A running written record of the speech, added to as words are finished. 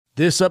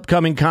This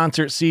upcoming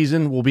concert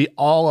season will be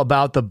all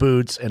about the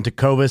boots, and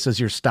Tecovas is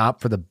your stop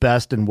for the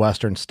best in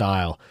Western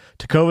style.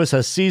 Tecovas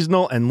has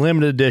seasonal and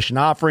limited edition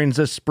offerings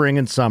this spring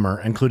and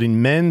summer,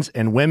 including men's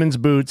and women's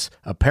boots,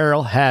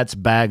 apparel, hats,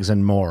 bags,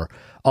 and more.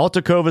 All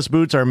Tecovas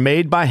boots are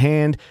made by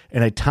hand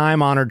in a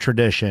time-honored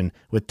tradition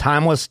with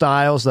timeless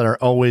styles that are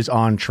always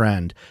on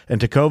trend. And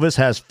Tecovas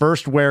has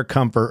first wear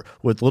comfort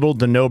with little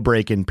to no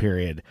break-in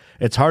period.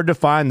 It's hard to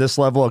find this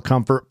level of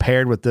comfort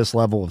paired with this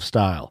level of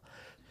style.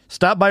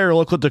 Stop by your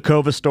local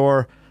Tecovas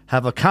store,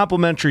 have a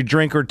complimentary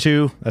drink or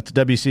two, that's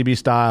WCB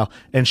style,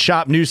 and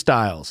shop new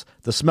styles.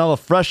 The smell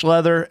of fresh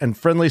leather and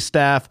friendly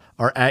staff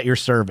are at your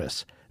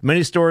service.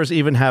 Many stores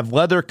even have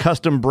leather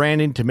custom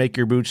branding to make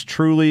your boots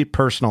truly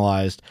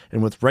personalized.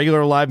 And with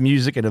regular live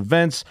music and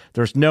events,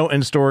 there's no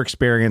in-store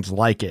experience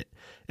like it.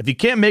 If you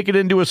can't make it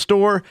into a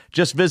store,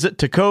 just visit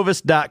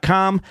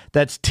tecovas.com.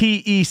 That's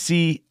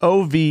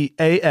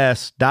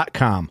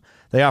TECOVAS.com.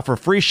 They offer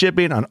free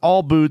shipping on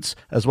all boots,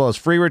 as well as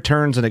free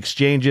returns and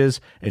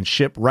exchanges, and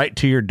ship right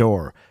to your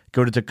door.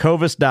 Go to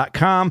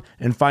tecovas.com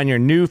and find your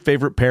new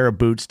favorite pair of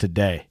boots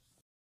today.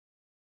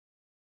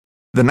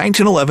 The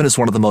 1911 is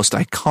one of the most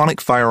iconic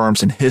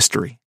firearms in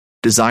history.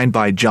 Designed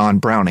by John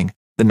Browning,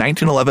 the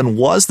 1911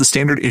 was the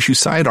standard issue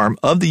sidearm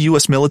of the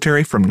U.S.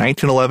 military from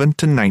 1911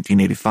 to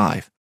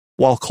 1985.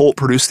 While Colt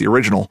produced the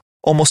original,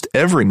 almost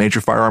every major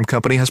firearm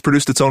company has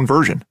produced its own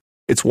version.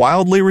 It's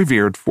wildly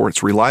revered for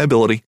its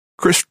reliability,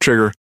 crisp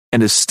trigger,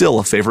 and is still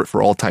a favorite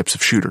for all types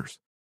of shooters.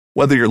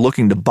 Whether you're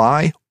looking to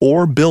buy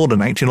or build a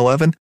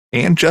 1911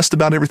 and just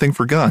about everything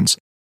for guns,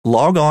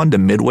 log on to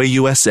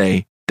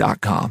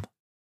midwayusa.com.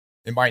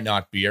 It might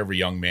not be every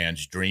young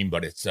man's dream,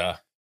 but it's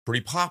a pretty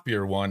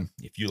popular one.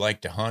 If you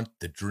like to hunt,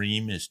 the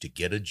dream is to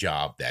get a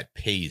job that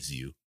pays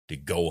you to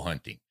go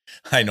hunting.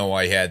 I know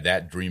I had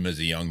that dream as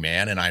a young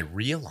man, and I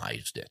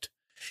realized it.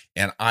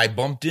 And I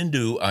bumped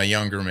into a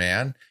younger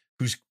man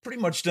who's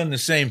pretty much done the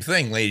same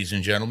thing, ladies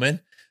and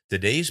gentlemen.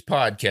 Today's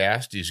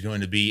podcast is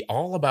going to be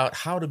all about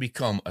how to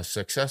become a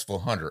successful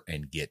hunter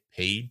and get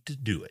paid to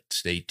do it.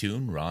 Stay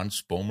tuned. Ron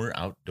Spomer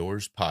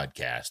Outdoors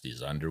Podcast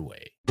is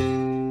underway.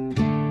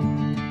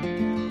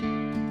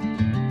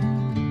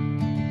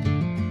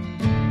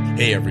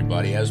 Hey,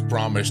 everybody. As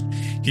promised,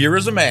 here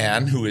is a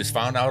man who has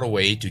found out a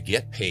way to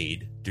get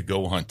paid to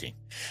go hunting.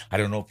 I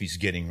don't know if he's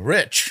getting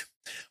rich,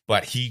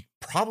 but he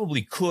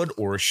probably could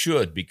or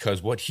should,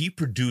 because what he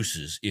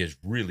produces is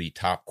really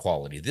top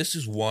quality. This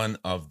is one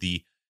of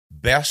the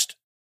best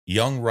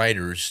young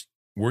writers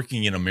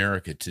working in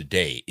America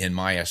today, in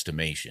my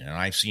estimation. And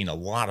I've seen a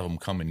lot of them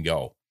come and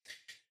go.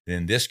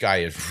 And this guy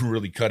is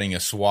really cutting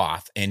a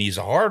swath, and he's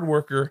a hard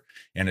worker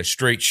and a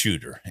straight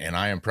shooter. And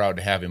I am proud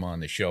to have him on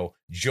the show.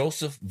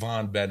 Joseph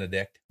Von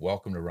Benedict,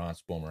 welcome to Ron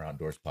Spomer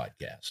Outdoors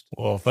Podcast.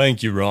 Well,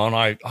 thank you, Ron.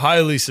 I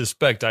highly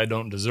suspect I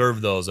don't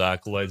deserve those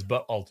accolades,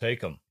 but I'll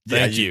take them.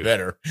 Thank you.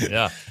 Better.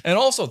 Yeah. And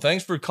also,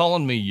 thanks for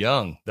calling me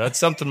young. That's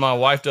something my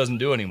wife doesn't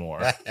do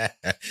anymore.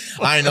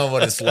 I know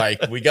what it's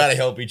like. We got to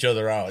help each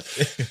other out.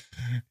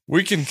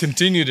 We can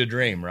continue to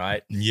dream,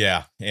 right?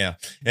 Yeah.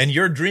 And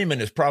your dreaming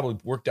has probably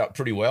worked out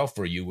pretty well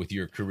for you with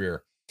your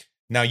career.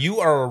 Now,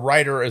 you are a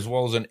writer as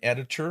well as an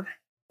editor.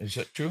 Is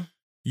that true?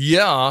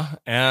 Yeah,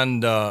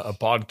 and a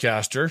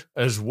podcaster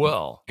as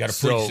well. Got a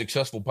pretty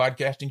successful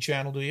podcasting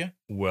channel, do you?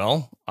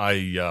 Well,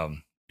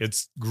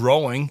 it's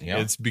growing. Yeah.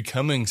 It's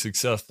becoming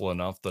successful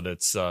enough that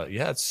it's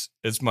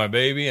my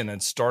baby, and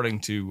it's starting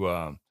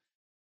to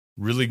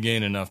really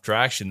gain enough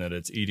traction that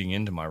it's eating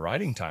into my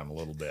writing time a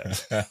little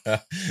bit. I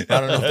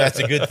don't know if that's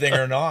a good thing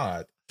or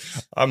not.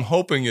 I'm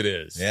hoping it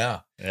is. Yeah.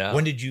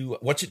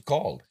 What's it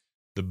called?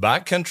 The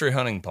Backcountry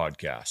Hunting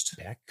Podcast.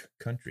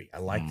 Backcountry. I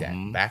like that.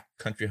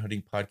 Backcountry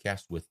Hunting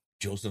Podcast with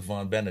Joseph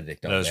Von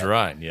Benedict. That's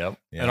right. Yep.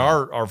 Yeah. And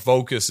our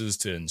focus is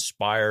to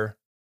inspire,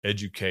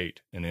 educate,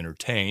 and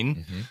entertain.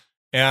 Mm-hmm.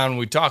 And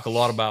we talk a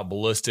lot about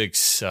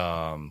ballistics,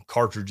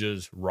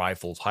 cartridges,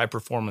 rifles, high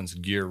performance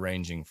gear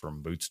ranging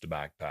from boots to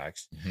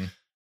backpacks,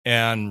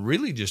 and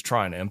really just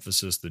trying to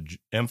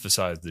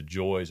emphasize the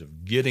joys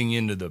of getting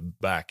into the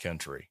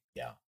backcountry.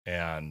 Yeah.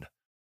 And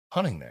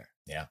hunting there.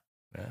 Yeah.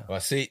 Well,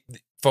 see,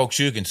 folks,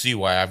 you can see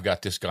why I've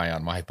got this guy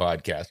on my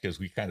podcast, because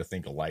we kind of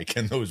think alike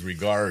in those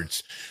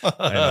regards.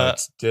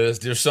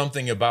 There's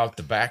something about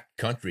the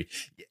backcountry.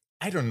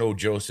 I don't know,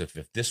 Joseph,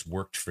 if this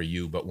worked for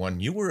you, but when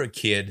you were a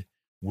kid,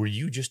 were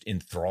you just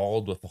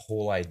enthralled with the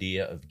whole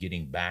idea of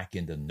getting back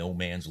into no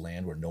man's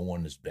land where no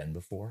one has been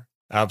before?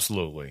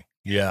 Absolutely.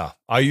 Yeah.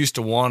 I used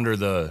to wander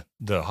the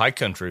high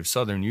country of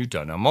southern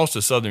Utah. Now, most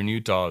of southern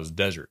Utah is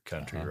desert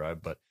country,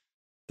 right? But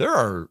there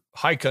are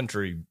high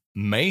country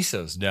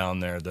mesas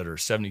down there that are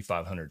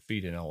 7,500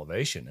 feet in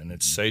elevation, and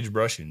it's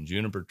sagebrush and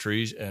juniper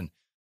trees and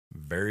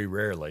very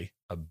rarely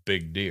a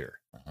big deer,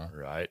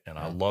 right? And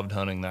I loved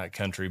hunting that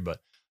country, but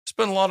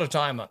spent a lot of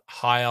time at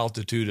high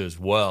altitude as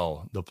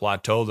well. The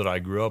plateau that I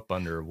grew up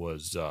under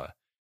was, the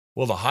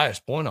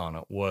highest point on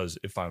it was,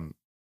 if I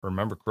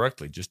remember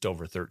correctly, just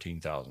over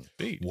 13,000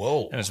 feet.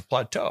 Whoa. And it's a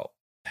plateau.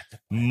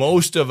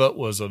 Most of it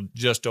was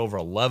just over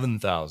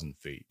 11,000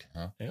 feet.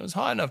 Huh. And it was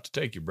high enough to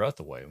take your breath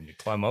away when you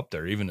climb up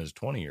there, even as a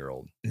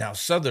 20-year-old. Now,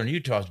 southern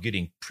Utah's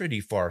getting pretty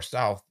far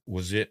south.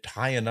 Was it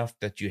high enough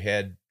that you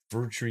had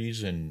fir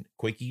trees and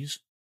Quakies?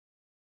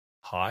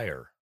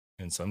 Higher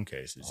in some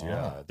cases, Oh,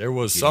 yeah. There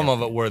was yeah. some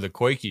of it where the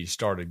Quakies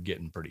started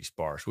getting pretty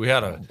sparse. We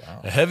had Oh,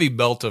 wow. a heavy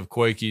belt of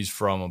Quakies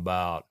from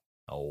about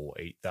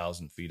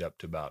 8,000 feet up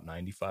to about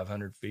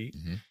 9,500 feet.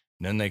 Mhm. And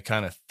then they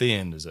kind of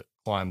thinned as it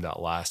climbed that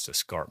last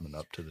escarpment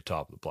up to the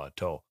top of the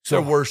plateau. So-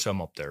 There were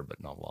some up there,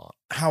 but not a lot.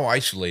 How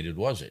isolated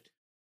was it?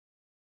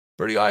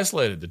 Pretty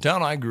isolated. The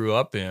town I grew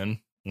up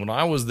in, when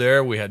I was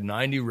there, we had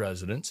 90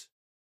 residents,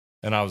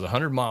 and I was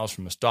 100 miles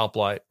from a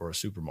stoplight or a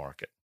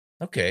supermarket.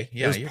 Okay. It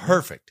Yeah. was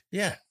perfect.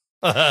 Yeah.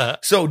 Yes,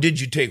 So did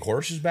you take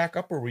horses back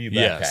up or were you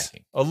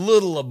backpacking? a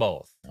little of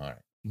both, All right.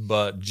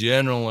 but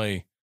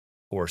generally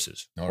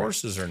horses. All right.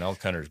 Horses are an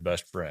elk hunter's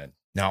best friend.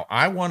 Now,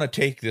 I want to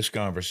take this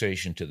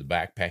conversation to the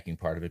backpacking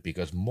part of it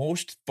because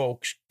most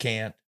folks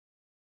can't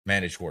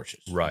manage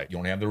horses. Right. You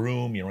don't have the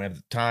room, you don't have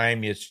the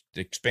time, it's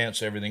the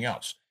expense, everything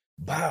else.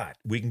 But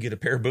we can get a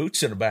pair of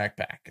boots and a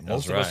backpack. And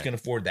most That's of us right. can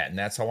afford that. And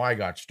that's how I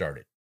got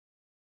started.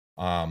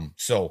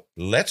 So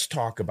let's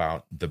talk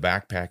about the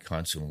backpack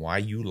hunts and why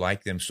you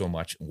like them so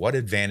much. What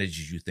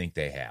advantages you think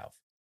they have.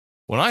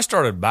 When I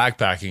started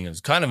backpacking, it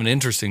was kind of an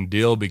interesting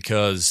deal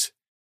because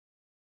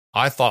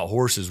I thought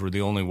horses were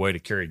the only way to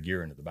carry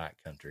gear into the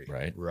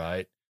backcountry.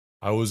 Right.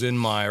 I was in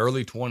my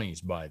early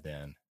 20s by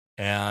then,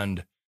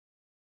 and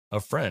a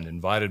friend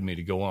invited me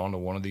to go on to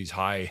one of these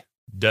high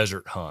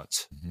desert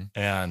hunts. Mhm.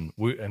 And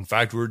we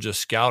were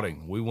just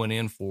scouting. We went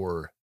in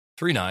for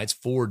 3 nights,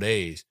 4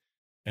 days,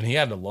 and he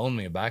had to loan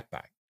me a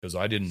backpack because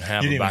I didn't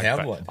have You a didn't even backpack.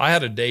 have one. I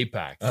had a day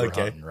pack for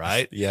Okay. hunting,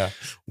 right? Yeah.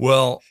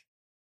 Well,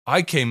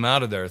 I came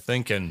out of there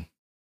thinking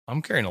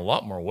I'm carrying a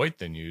lot more weight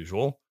than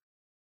usual,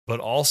 but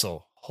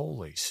also,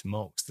 holy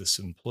smokes, the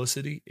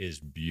simplicity is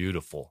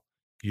beautiful.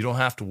 You don't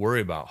have to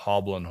worry about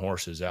hobbling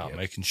horses out, Yep.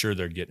 making sure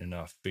they're getting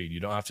enough feed. You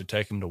don't have to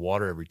take them to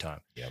water every time.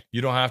 Yep.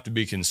 You don't have to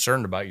be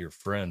concerned about your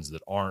friends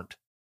that aren't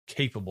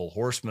capable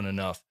horsemen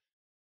enough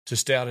to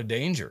stay out of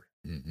danger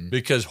Mm-hmm.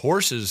 because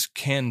horses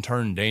can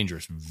turn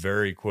dangerous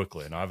very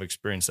quickly. And I've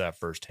experienced that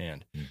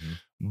firsthand. Mm-hmm.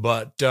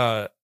 But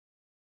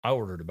I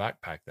ordered a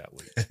backpack that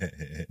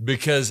week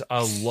because I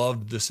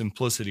loved the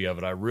simplicity of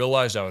it. I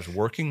realized I was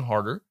working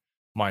harder.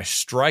 My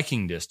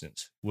striking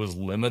distance was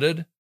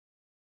limited,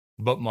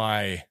 but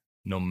my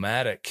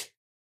nomadic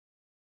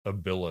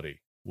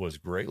ability was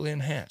greatly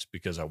enhanced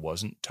because I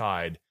wasn't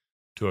tied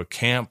to a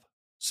camp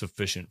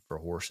sufficient for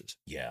horses.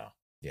 Yeah.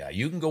 Yeah.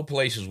 You can go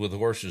places with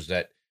horses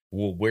that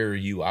will wear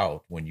you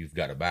out when you've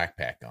got a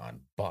backpack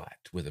on. But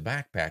with a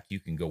backpack, you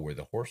can go where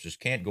the horses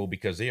can't go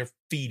because they are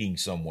feeding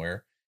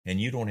somewhere and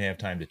you don't have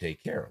time to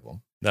take care of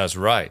them. That's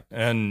right.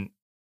 And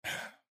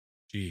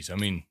geez, I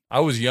mean, I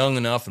was young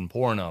enough and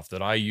poor enough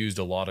that I used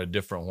a lot of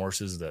different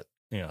horses that,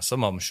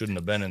 some of them shouldn't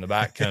have been in the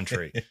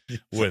backcountry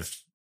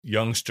with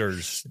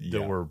youngsters that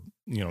Yeah. were,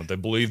 they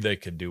believed they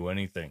could do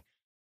anything.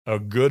 A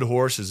good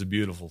horse is a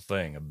beautiful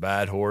thing. A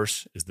bad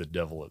horse is the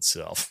devil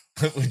itself.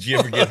 Would you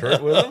ever get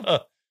hurt with them?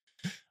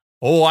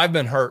 Oh, I've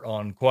been hurt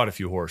on quite a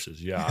few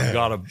horses. Yeah. I've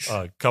got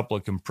a couple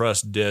of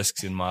compressed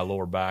discs in my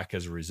lower back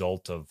as a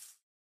result of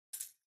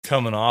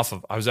coming off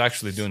of, I was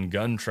actually doing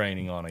gun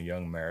training on a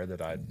young mare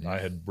that I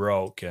had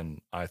broke,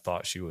 and I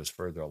thought she was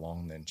further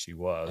along than she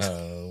was.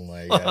 Oh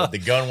my God. The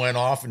gun went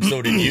off and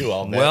so did you.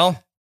 I'll bet.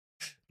 Well,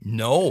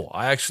 no,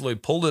 I actually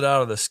pulled it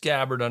out of the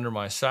scabbard under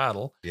my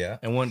saddle yeah.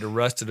 and went to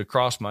rest it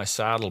across my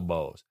saddle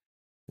bows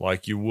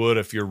like you would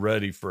if you're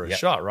ready for a Yep.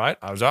 shot, right?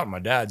 I was out in my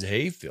dad's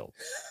hayfield.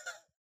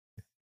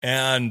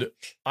 And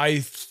I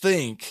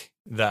think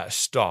that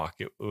stock,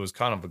 it was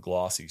kind of a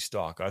glossy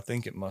stock. I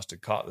think it must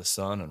have caught the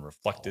sun and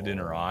reflected in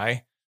her Oh.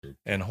 eye.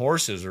 And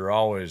horses are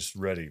always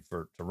ready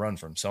to run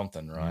from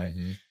something, right?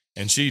 Mhm.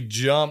 And she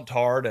jumped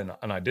hard, and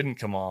I didn't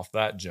come off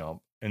that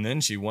jump. And then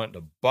she went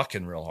to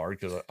bucking real hard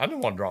because I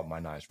didn't want to drop my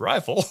nice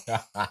rifle.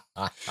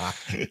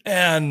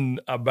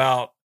 And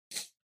about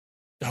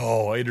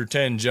 8 or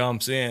 10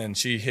 jumps in,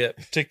 she hit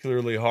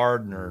particularly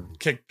hard and her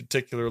kicked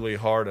particularly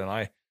hard, and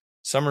I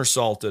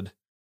somersaulted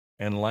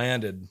and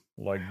landed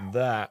like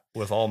that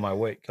with all my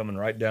weight coming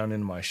right down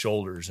into my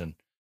shoulders, and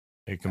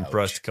it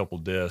compressed Ouch. a couple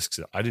discs.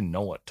 I didn't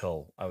know it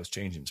till I was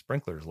changing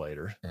sprinklers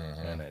later,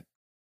 Uh-huh. and it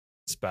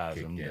spasmed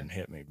Kicked in. and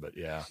hit me. But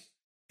yeah,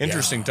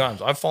 interesting Yeah.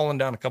 times. I've fallen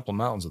down a couple of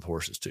mountains with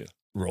horses too.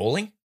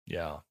 Rolling?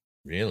 Yeah.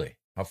 Really?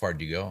 How far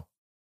did you go?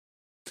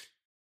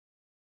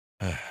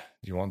 Do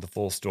you want the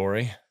full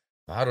story?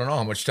 I don't know.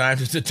 How much time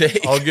does it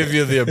take? I'll give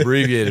you the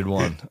abbreviated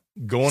one.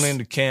 Going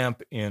into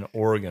camp in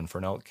Oregon for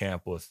an elk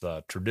camp with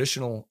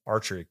traditional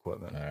archery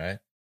equipment. All right.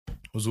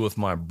 Was with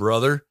my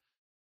brother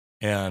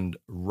and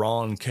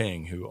Ron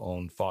King, who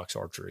owned Fox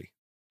Archery.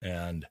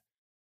 And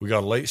we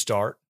got a late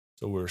start.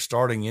 So we were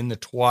starting in the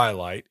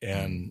twilight,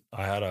 and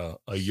I had a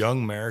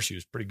young mare. She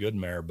was a pretty good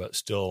mare, but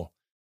still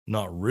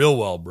not real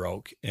well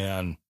broke,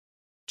 and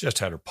just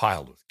had her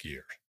piled with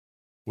gear.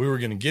 We were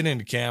going to get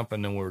into camp,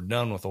 and then we were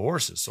done with the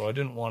horses. So I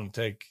didn't want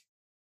to take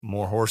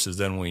more horses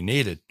than we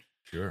needed.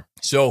 Sure.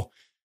 So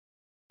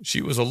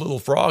she was a little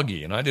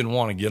froggy, and I didn't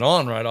want to get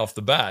on right off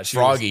the bat.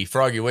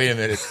 Froggy, wait a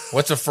minute.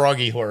 What's a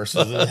froggy horse?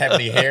 Does it have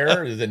any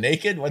hair? Is it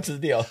naked? What's the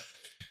deal?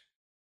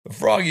 A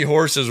froggy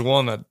horse is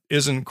one that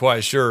isn't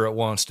quite sure it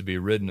wants to be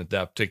ridden at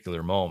that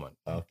particular moment.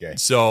 Okay.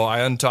 So I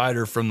untied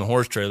her from the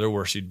horse trailer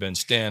where she'd been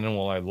standing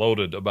while I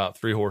loaded about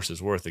 3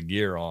 horses worth of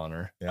gear on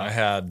her. Yeah. I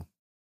had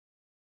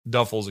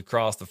duffels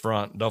across the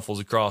front, duffels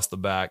across the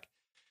back.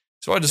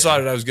 So I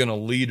decided I was going to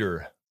lead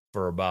her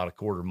for about a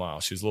quarter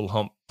mile. She was a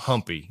little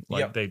humpy.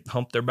 Like they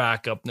hump their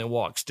back up and they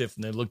walk stiff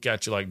and they look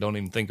at you like, don't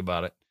even think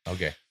about it.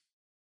 Okay.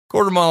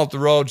 Quarter mile up the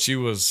road, she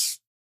was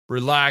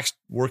relaxed,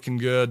 working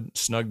good,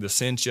 snugged the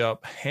cinch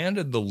up,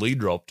 handed the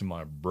lead rope to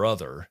my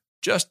brother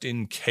just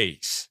in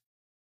case,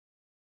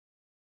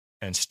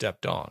 and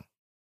stepped on.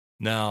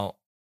 Now,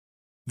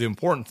 the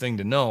important thing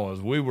to know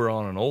is we were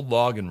on an old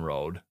logging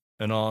road,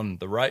 and on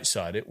the right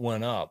side, it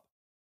went up.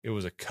 It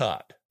was a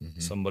cut. Mm-hmm.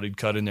 Somebody'd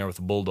cut in there with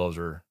a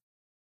bulldozer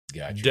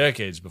Gotcha.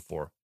 decades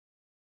before.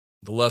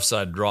 The left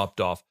side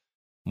dropped off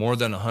more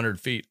than 100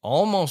 feet,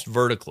 almost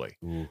vertically.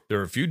 Ooh. There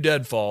are a few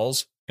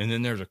deadfalls, and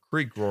then there's a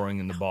creek roaring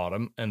in the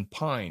bottom and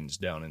pines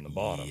down in the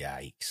bottom.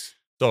 Yikes.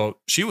 So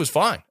she was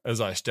fine as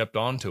I stepped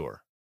onto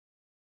her.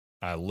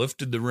 I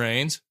lifted the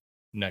reins,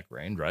 neck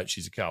rein, right?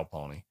 She's a cow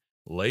pony.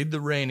 Laid the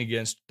rein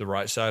against the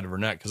right side of her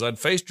neck because I'd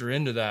faced her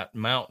into that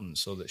mountain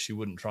so that she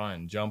wouldn't try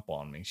and jump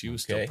on me. She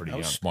was still pretty that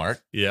was young.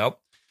 Smart. Yep.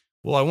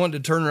 Well, I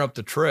wanted to turn her up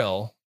the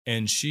trail,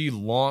 and she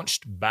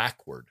launched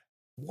backward.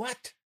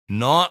 What?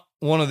 Not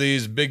one of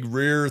these big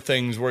rear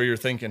things where you're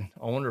thinking,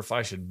 I wonder if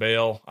I should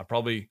bail. I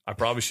probably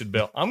should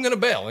bail. I'm going to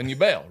bail, and you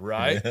bail,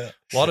 right? A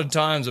lot of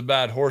times a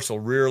bad horse will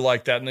rear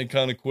like that, and they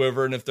kind of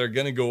quiver, and if they're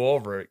going to go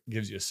over, it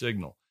gives you a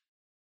signal.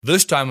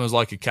 This time it was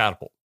like a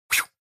catapult.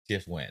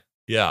 Just went.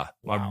 Yeah.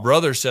 Wow. My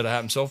brother said it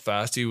happened so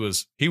fast, he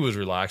was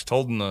relaxed,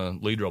 holding the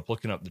lead rope,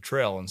 looking up the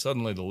trail, and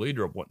suddenly the lead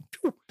rope went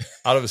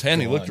out of his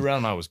hand. He looked around,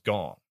 and I was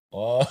gone.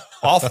 Oh.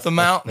 Off the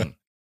mountain.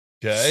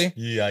 Okay.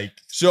 Yikes.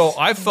 So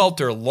I felt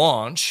her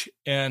launch,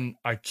 and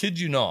I kid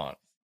you not,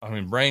 I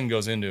mean, brain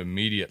goes into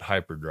immediate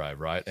hyperdrive,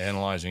 right?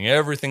 Analyzing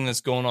everything that's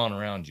going on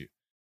around you.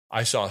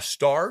 I saw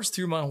stars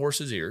through my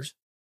horse's ears,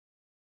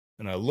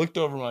 and I looked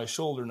over my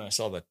shoulder, and I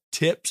saw the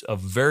tips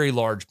of very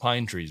large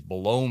pine trees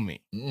below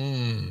me.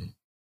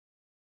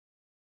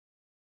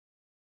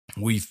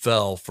 We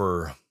fell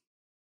for,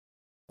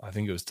 I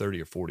think it was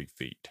 30 or 40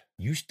 feet.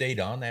 You stayed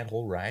on that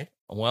whole ride?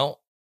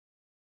 Well,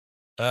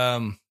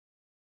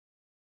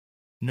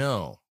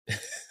 no.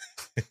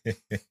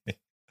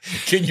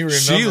 Can you remember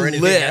She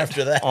anything lit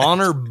after that? on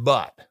her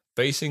butt,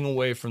 facing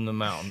away from the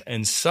mountain,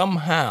 and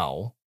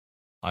somehow,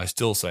 I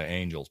still say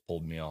angels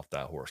pulled me off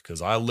that horse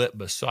because I lit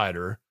beside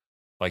her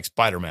like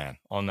Spider-Man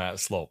on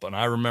that slope, and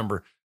I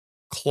remember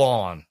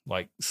clawing,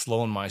 like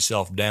slowing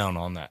myself down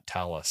on that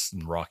talus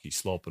and rocky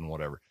slope and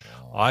whatever.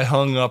 Oh. I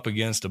hung up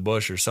against a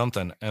bush or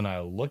something, and I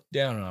looked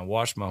down and I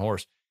watched my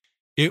horse.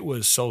 It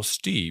was so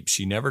steep,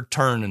 she never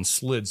turned and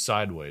slid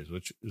sideways,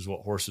 which is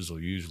what horses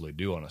will usually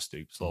do on a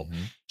steep slope.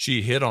 Mhm.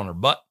 She hit on her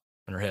butt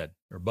and her head,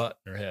 her butt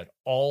and her head,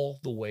 all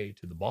the way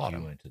to the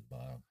bottom. You went to the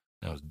bottom.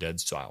 That was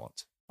dead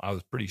silence. I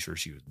was pretty sure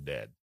she was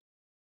dead.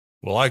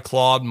 Well, I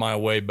clawed my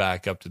way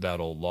back up to that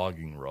old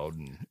logging road,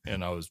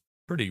 and I was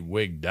pretty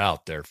wigged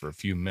out there for a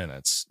few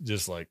minutes,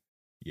 just like,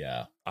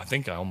 Yeah. I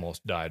think I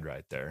almost died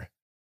right there.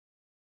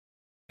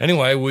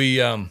 Anyway,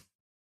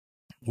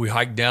 we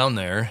hiked down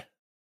there,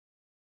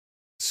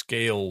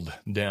 scaled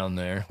down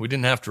there. We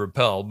didn't have to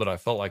rappel, but I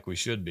felt like we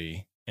should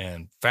be,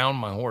 and found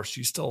my horse.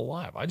 She's still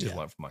alive. I just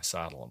went for my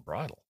saddle and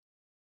bridle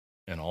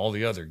and all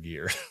the other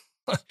gear.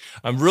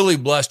 I'm really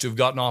blessed to have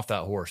gotten off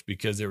that horse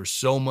because there was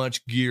so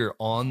much gear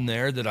on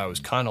there that I was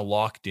kind of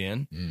locked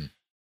in.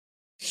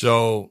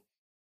 So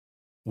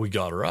we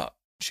got her up.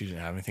 She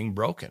didn't have anything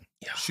broken.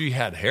 Yeah. She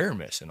had hair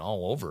missing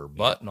all over her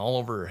butt and all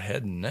over her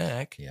head and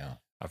neck. Yeah.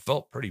 I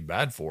felt pretty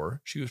bad for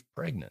her. She was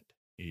pregnant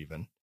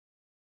even.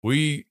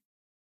 We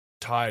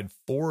tied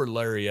 4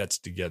 lariats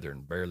together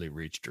and barely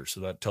reached her. So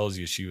that tells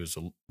you she was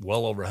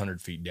well over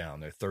 100 feet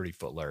down. They're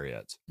 30-foot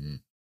lariats.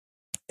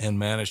 And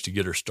managed to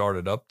get her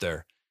started up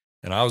there.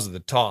 And I was at the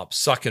top,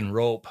 sucking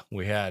rope.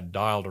 We had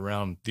dialed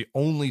around the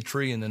only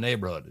tree in the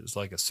neighborhood. It was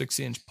like a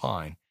 6-inch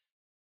pine.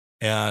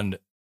 And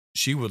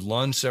she would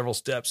lunge several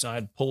steps, and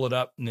I'd pull it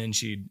up, and then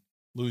she'd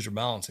lose her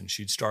balance, and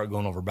she'd start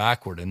going over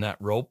backward, and that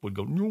rope would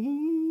go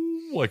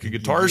like a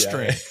guitar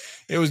string.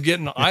 It was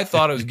getting, I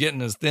thought it was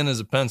getting as thin as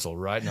a pencil,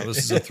 right? Now, this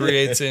is a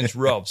 3/8-inch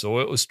rope, so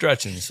it was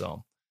stretching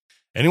some.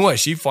 Anyway,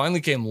 she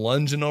finally came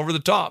lunging over the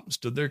top,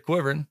 stood there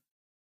quivering,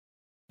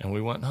 and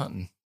we went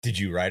hunting. Did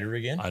you ride her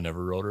again? I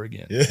never rode her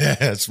again.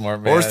 Yeah,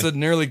 smart man. Horse that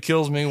nearly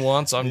kills me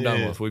once, I'm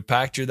done with. We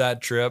packed her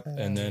that trip,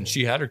 and then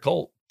she had her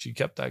colt. She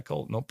kept that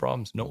colt, no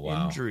problems, no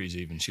injuries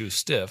even. She was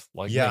stiff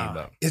like me.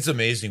 But it's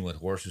amazing what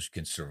horses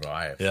can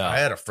survive. Yeah. I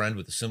had a friend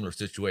with a similar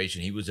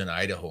situation. He was in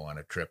Idaho on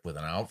a trip with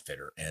an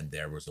outfitter, and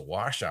there was a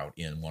washout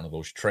in one of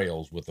those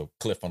trails with a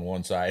cliff on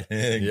one side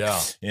and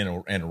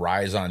a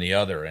rise on the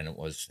other, and it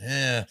was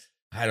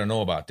I don't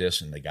know about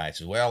this. And the guy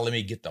says, well, let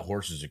me get the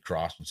horses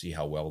across and see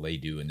how well they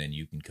do. And then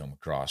you can come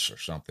across or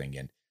something.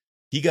 And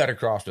he got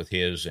across with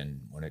his.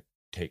 And when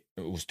it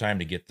was time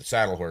to get the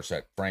saddle horse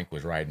that Frank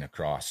was riding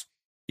across,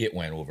 it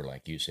went over,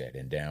 like you said,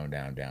 and down,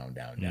 down, down,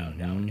 down, down,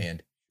 down.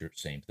 And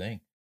same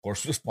thing.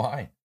 Horse was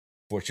fine.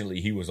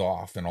 Fortunately, he was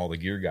off and all the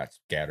gear got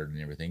scattered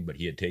and everything, but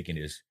he had taken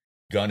his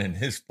gun and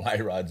his fly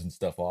rods and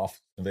stuff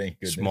off. Thank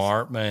goodness.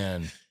 Smart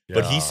man. Yeah.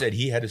 But he said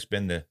he had to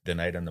spend the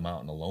night on the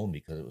mountain alone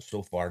because it was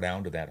so far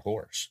down to that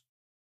horse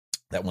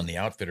that when the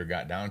outfitter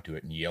got down to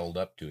it and yelled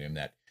up to him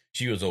that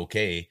she was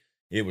okay,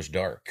 it was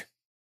dark.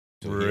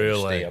 So he had to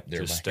stay up there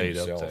just by stayed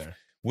himself, up there.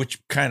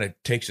 which kind of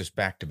takes us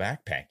back to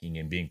backpacking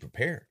and being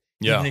prepared.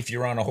 Yeah. Even if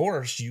you're on a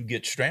horse, you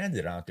get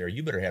stranded out there,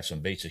 you better have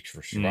some basics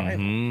for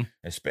survival,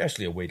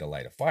 especially a way to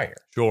light a fire.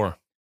 Sure.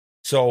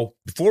 So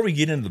before we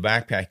get into the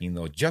backpacking,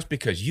 though, just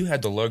because you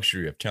had the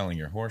luxury of telling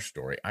your horse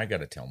story, I got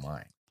to tell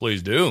mine.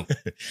 Please do.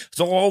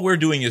 So all we're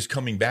doing is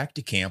coming back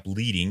to camp,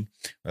 leading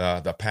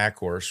the pack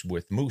horse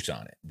with moose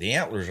on it. The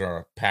antlers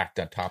are packed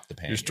on top of the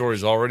pannier. Your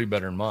story's already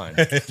better than mine.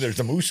 There's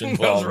a moose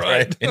involved, That's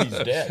right? And he's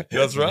dead.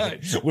 That's right.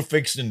 We're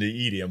fixing to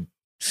eat him.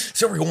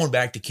 So we're going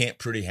back to camp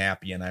pretty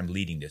happy, and I'm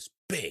leading this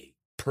big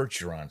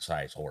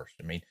Percheron-sized horse.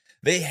 I mean,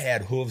 they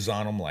had hooves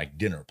on them like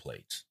dinner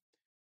plates.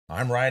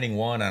 I'm riding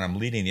one, and I'm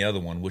leading the other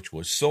one, which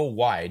was so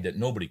wide that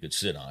nobody could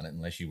sit on it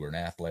unless you were an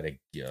athletic,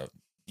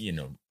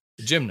 Gymnast.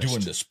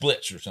 doing the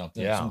splits or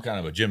something, Yeah. some kind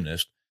of a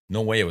gymnast.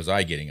 No way was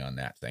I getting on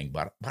that thing,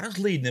 but I was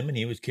leading him, and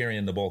he was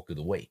carrying the bulk of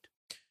the weight.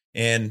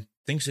 And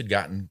things had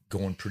gotten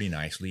going pretty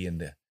nicely.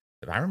 And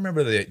I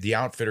remember the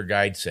outfitter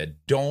guide said,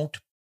 don't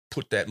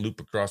put that loop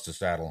across the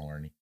saddle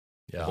horn.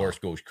 Yeah. The horse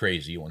goes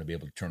crazy. You want to be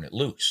able to turn it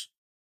loose.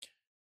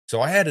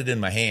 So I had it in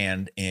my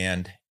hand,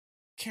 and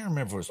I can't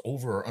remember if it was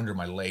over or under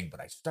my leg, but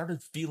I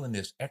started feeling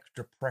this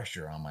extra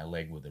pressure on my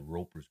leg where the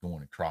rope was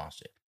going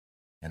across it.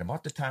 And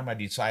about the time I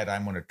decide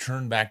I'm going to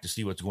turn back to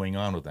see what's going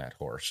on with that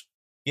horse,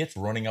 it's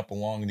running up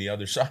along the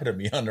other side of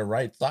me on the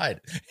right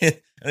side. And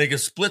like a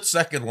split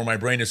second where my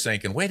brain is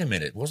thinking, wait a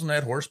minute, wasn't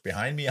that horse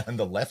behind me on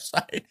the left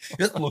side?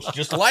 This looks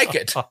just like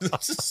it.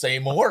 It's the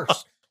same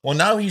horse. Well,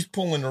 now he's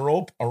pulling the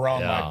rope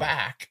around my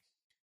back,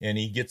 and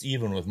he gets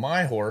even with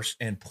my horse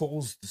and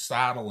pulls the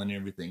saddle and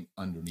everything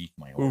underneath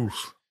my horse.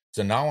 Oof.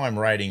 So now I'm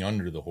riding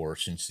under the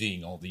horse and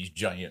seeing all these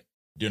giant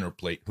dinner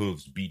plate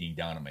hooves beating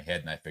down on my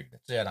head, and I figured,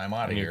 that's it, I'm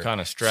out of And here. you're kind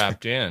of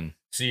strapped in.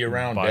 See you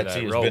around, by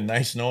Betsy. that It's rope. been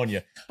nice knowing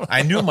you.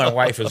 I knew my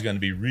wife was going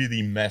to be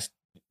really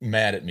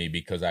mad at me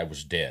because I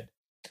was dead.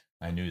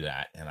 I knew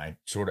that, and I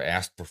sort of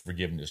asked for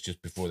forgiveness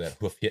just before that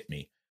hoof hit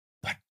me.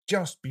 But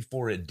just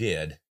before it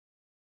did,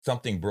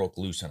 something broke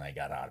loose, and I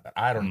got out of it.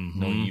 I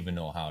don't even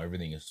know how.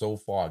 Everything is so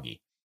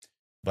foggy.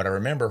 But I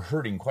remember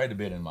hurting quite a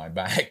bit in my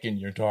back, and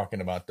you're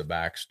talking about the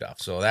back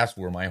stuff. So that's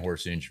where my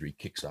horse injury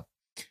kicks up.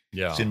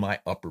 Yeah. It's in my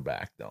upper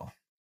back, though.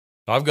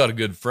 I've got a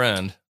good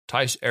friend,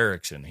 Tice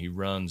Erickson. He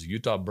runs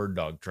Utah Bird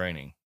Dog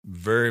Training.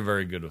 Very,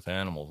 very good with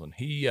animals. And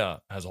he has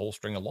a whole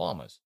string of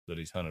llamas that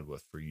he's hunted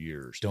with for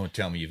years. Don't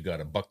tell me you've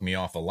got a buck me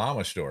off a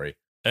llama story.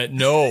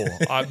 No,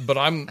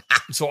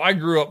 so I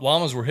grew up,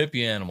 llamas were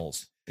hippie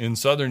animals. In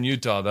southern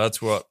Utah,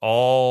 that's what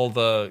all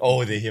the...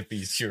 Oh, the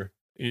hippies, sure.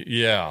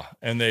 Yeah,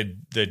 and they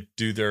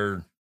do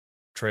their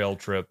trail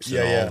trips and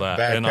all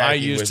that. And I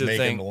Backpacking used was to making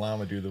think, the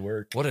llama do the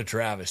work. what a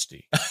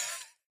travesty.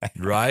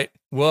 Right?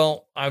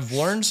 Well, I've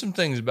learned some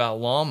things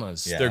about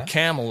llamas. Yeah. They're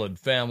camelid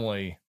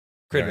family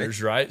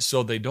critters, right?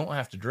 So they don't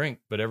have to drink,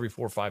 but every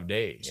 4 or 5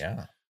 days.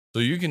 Yeah. So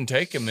you can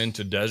take them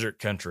into desert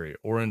country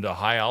or into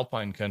high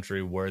alpine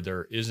country where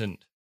there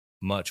isn't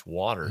much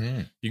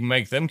water. You can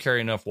make them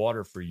carry enough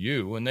water for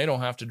you, and they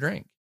don't have to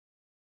drink.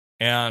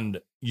 And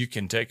you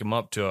can take them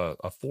up to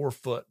a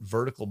 4-foot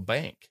vertical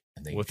bank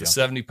with a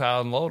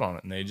 70-pound load on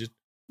it, and they just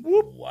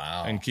whoop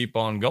Wow. and keep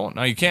on going.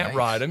 Now, you can't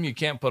ride them. You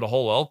can't put a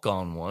whole elk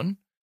on one.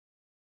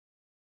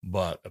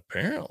 But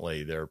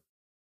apparently, they're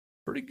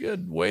pretty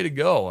good way to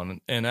go.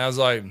 And as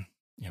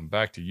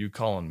back to you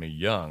calling me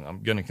young,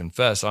 I'm going to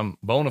confess I'm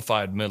bona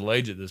fide middle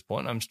age at this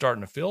point. I'm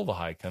starting to feel the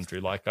high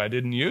country like I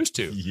didn't used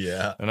to.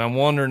 Yeah. And I'm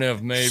wondering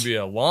if maybe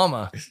a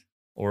llama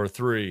or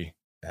 3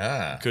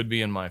 Ah, could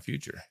be in my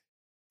future.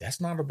 that's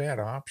not a bad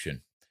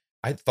option.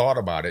 I thought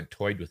about it,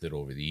 toyed with it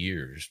over the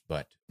years,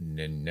 but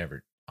then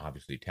never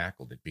obviously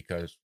tackled it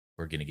because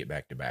we're going to get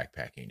back to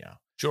backpacking now.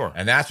 Sure.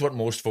 And that's what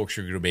most folks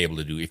are going to be able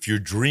to do. If you're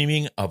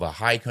dreaming of a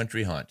high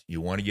country hunt,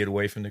 you want to get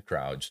away from the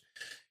crowds,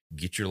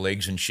 get your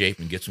legs in shape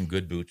and get some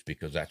good boots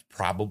because that's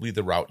probably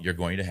the route you're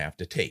going to have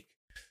to take.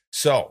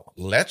 So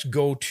let's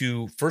go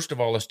to, first of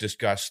all, let's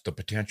discuss the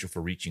potential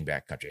for reaching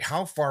backcountry.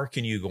 How far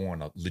can you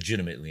go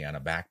legitimately on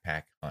a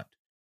backpack hunt,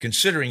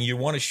 considering you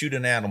want to shoot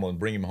an animal and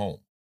bring him home?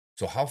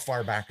 So how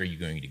far back are you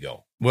going to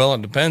go? Well,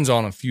 it depends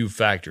on a few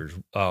factors.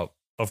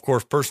 Of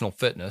course, personal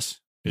fitness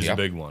is Yep. a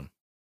big one.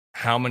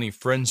 How many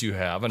friends you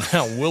have and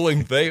how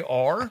willing they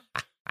are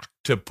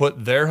to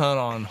put their hunt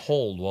on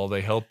hold while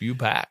they help you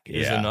pack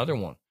is Yeah. another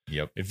one.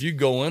 Yep. If you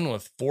go in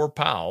with 4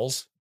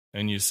 pals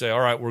and you say, all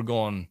right, we're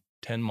going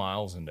 10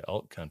 miles into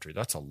elk country,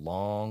 that's a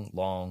long,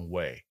 long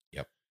way.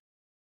 Yep.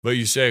 But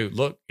you say,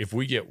 look, if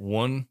we get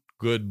one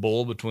good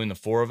bull between the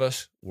four of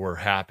us, we're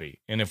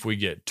happy. And if we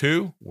get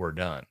two, we're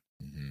done.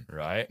 Mm-hmm.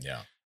 Right?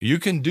 Yeah. You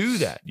can do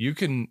that. You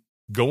can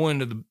go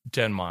into the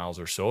 10 miles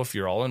or so if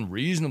you're all in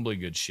reasonably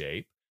good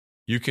shape.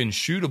 You can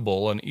shoot a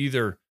bull and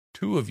either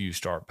two of you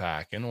start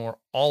packing or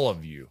all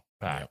of you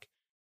pack. Yep.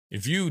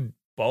 If you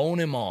bone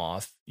him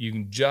off, you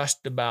can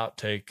just about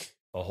take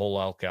a whole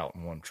elk out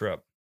in one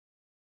trip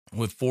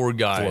with four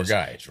guys.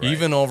 Right.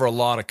 Even over a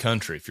lot of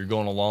country, if you're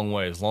going a long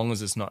way, as long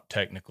as it's not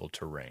technical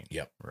terrain.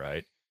 Yep.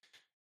 Right.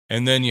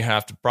 And then you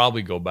have to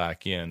probably go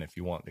back in if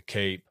you want the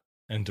cape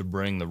and to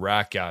bring the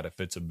rack out if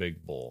it's a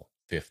big bull.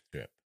 5th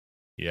trip.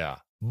 Yeah.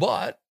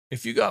 But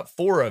if you got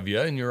four of you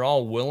and you're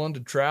all willing to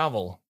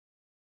travel,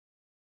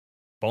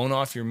 bone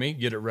off your meat,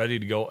 get it ready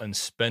to go and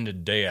spend a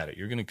day at it.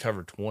 You're going to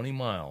cover 20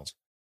 miles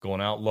going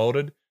out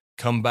loaded,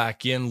 come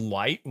back in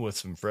light with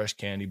some fresh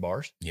candy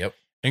bars. Yep.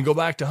 And go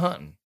back to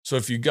hunting. So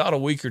if you got a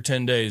week or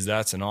 10 days,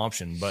 that's an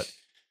option. But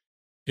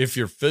if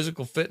your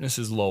physical fitness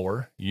is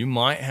lower, you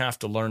might have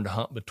to learn to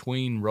hunt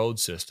between road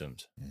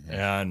systems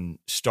and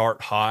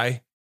start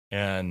high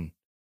and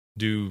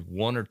do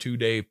 1 or 2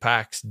 day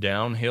packs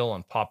downhill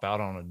and pop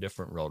out on a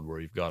different road where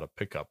you've got a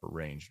pickup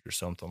arranged or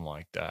something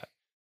like that.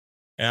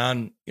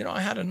 And, I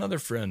had another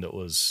friend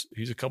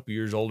he's a couple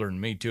years older than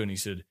me too. And he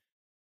said,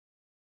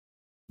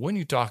 when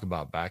you talk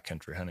about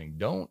backcountry hunting,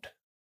 don't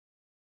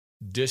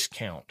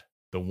discount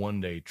the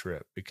 1 day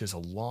trip because a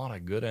lot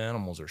of good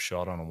animals are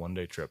shot on a 1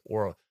 day trip,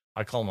 or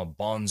I call them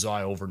a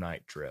bonsai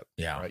overnight trip.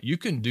 Yeah. Right? You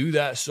can do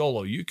that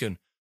solo. You can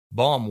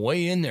bomb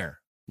way in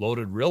there,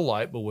 loaded real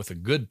light, but with a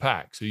good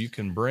pack. So you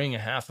can bring a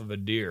half of a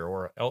deer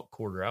or an elk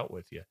quarter out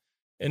with you.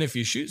 And if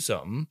you shoot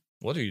something,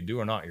 whether you do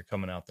or not, you're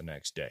coming out the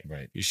next day.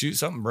 Right. You shoot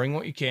something, bring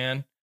what you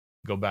can,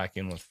 go back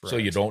in with friends. So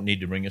you don't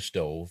need to bring a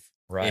stove.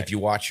 Right. If you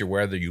watch your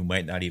weather, you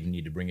might not even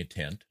need to bring a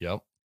tent.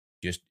 Yep.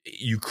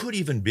 You could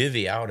even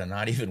bivvy out and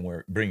not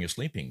even bring a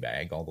sleeping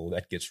bag, although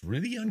that gets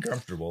really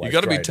uncomfortable. You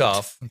got to be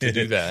tough to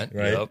do that.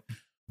 Right. Yep.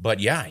 But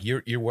yeah,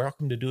 you're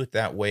welcome to do it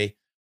that way.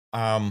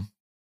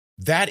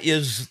 That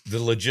is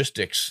the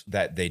logistics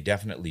that they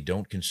definitely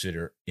don't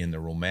consider in the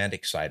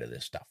romantic side of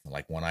this stuff.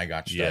 Like when I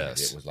got started,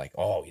 Yes. It was like,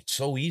 oh, it's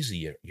so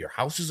easy. Your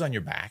house is on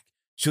your back,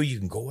 so you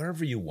can go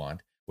wherever you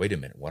want. Wait a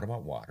minute. What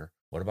about water?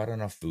 What about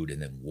enough food?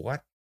 And then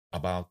what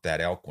about that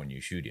elk when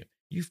you shoot him?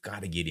 You've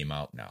got to get him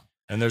out now.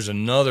 And there's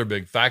another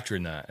big factor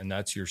in that, and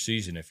that's your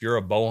season. If you're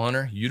a bow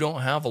hunter, you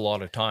don't have a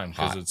lot of time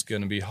because it's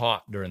going to be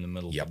hot during the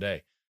middle of the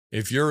day.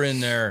 If you're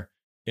in there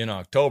in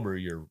October,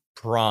 you're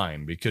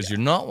prime because you're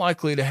not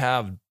likely to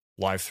have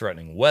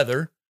life-threatening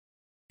weather,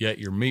 yet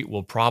your meat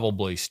will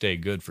probably stay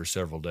good for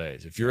several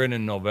days. If you're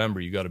in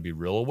November, you got to be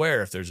real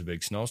aware if there's a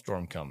big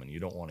snowstorm coming. You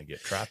don't want to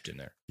get trapped in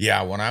there.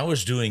 Yeah, when I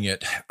was doing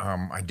it,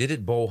 I did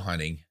it bow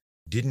hunting,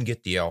 didn't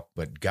get the elk,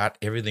 but got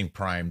everything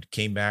primed,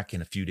 came back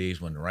in a few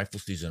days when the rifle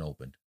season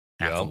opened,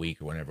 half a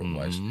week or whenever it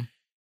was,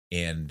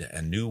 and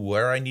knew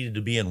where I needed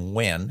to be and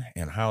when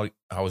and how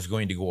I was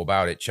going to go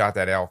about it. Shot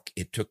that elk.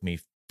 It took me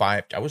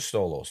 5, I was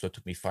solo, so it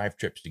took me 5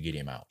 trips to get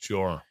him out.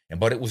 Sure.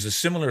 But it was a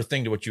similar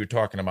thing to what you were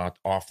talking about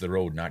off the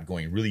road, not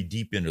going really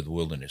deep into the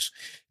wilderness.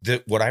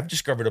 What I've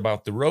discovered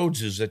about the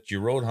roads is that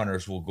your road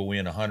hunters will go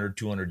in 100,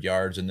 200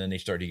 yards, and then they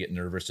start to get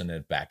nervous and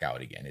then back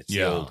out again. It's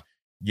the old,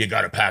 you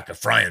got to pack a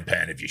frying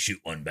pan if you shoot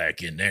one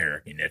back in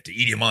there. You have to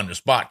eat him on the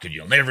spot because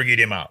you'll never get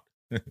him out.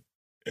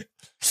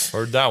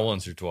 Heard that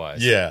once or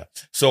twice. Yeah.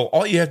 So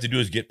all you have to do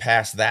is get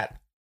past that,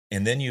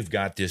 and then you've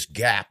got this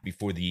gap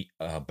before the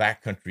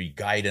backcountry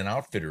guide and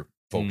outfitter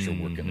folks are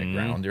working the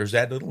ground. There's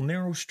that little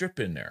narrow strip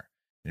in there.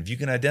 And if you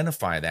can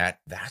identify that,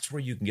 that's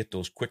where you can get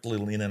those quick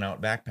little in and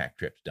out backpack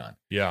trips done.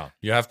 Yeah.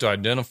 You have to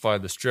identify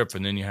the strip,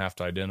 and then you have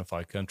to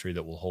identify country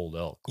that will hold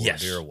elk or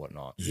deer or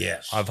whatnot.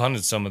 Yes. I've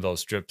hunted some of those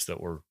strips that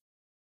were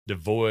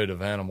devoid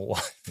of animal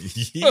life.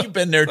 You've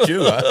been there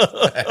too,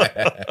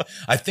 huh?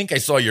 I think I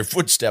saw your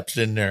footsteps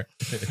in there.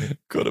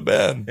 Could have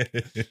been.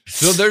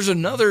 So there's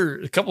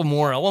a couple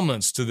more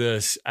elements to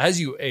this.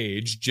 As you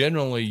age,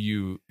 generally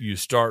you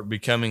start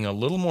becoming a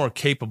little more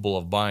capable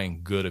of buying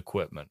good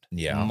equipment.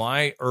 Yeah.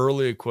 My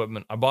early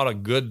equipment, I bought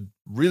a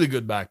really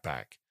good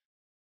backpack,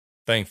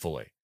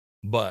 thankfully.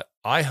 But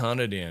I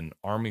hunted in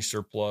Army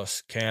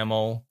surplus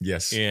camo.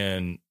 Yes.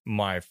 In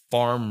my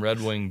farm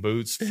Red Wing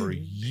boots for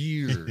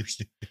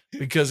years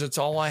because it's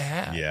all I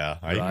had. Yeah,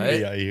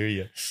 I hear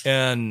you.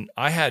 And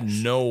I had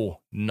no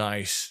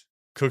nice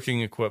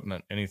cooking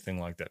equipment, anything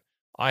like that.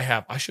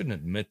 I shouldn't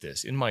admit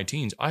this. In my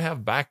teens, I have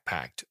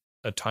backpacked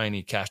a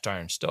tiny cast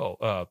iron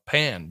stove,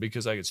 pan,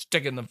 because I could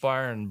stick it in the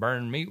fire and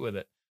burn meat with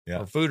it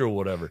or food or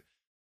whatever.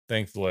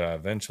 Thankfully, I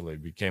eventually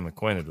became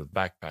acquainted with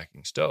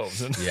backpacking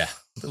stoves. Yeah,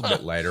 a little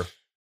bit lighter.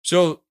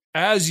 So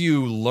as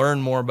you learn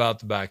more about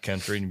the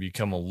backcountry and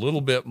become a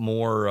little bit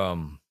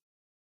more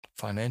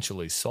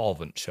financially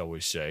solvent, shall we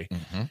say,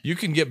 you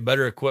can get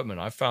better equipment.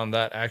 I found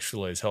that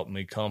actually has helped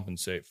me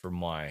compensate for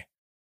my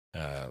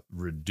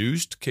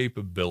reduced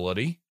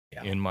capability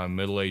in my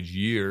middle-aged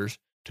years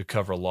to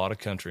cover a lot of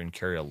country and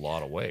carry a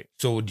lot of weight.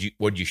 So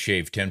would you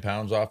shave 10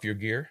 pounds off your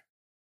gear?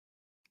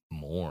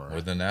 More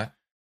Than that?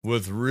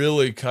 with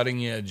really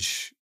cutting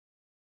edge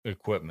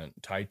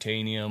equipment,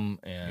 titanium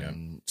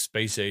and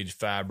space age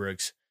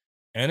fabrics,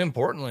 and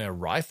importantly, a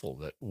rifle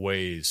that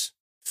weighs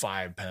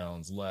 5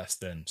 pounds less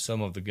than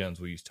some of the guns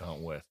we used to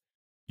hunt with.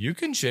 You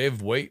can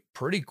shave weight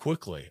pretty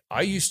quickly.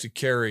 I used to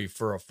carry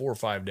for a 4 or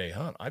 5 day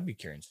hunt, I'd be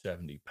carrying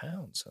 70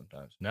 pounds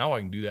sometimes. Now I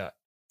can do that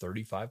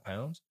 35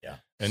 pounds. Yeah.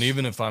 And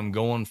even if I'm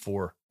going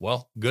for,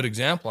 well, good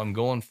example, I'm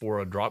going for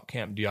a drop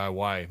camp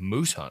DIY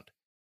moose hunt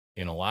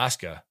in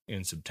Alaska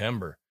in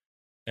September,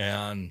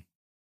 and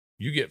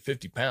you get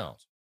 50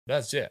 pounds.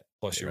 That's it,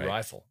 plus your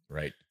rifle.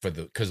 Right.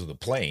 Because of the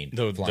plane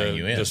flying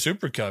you in. The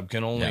Super Cub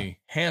can only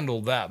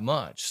handle that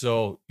much.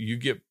 So you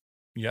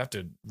have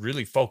to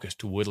really focus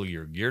to whittle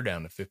your gear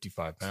down to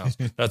 55 pounds.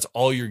 That's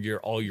all your gear,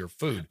 all your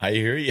food. I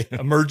hear you.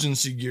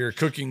 Emergency gear,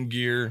 cooking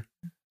gear.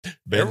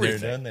 Been there,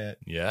 done that.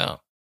 Yeah.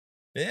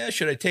 Yeah.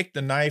 Should I take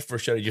the knife or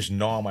should I just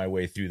gnaw my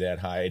way through that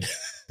hide?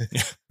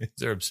 Is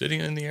there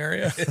obsidian in the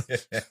area?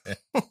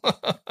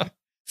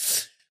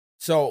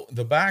 So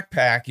the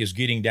backpack is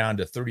getting down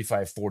to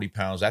 35, 40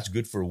 pounds. That's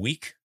good for a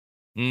week.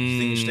 You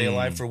think you stay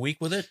alive for a week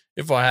with it?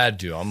 If I had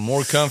to. I'm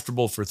more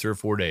comfortable for 3 or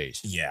 4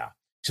 days. Yeah.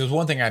 So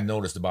one thing I've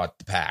noticed about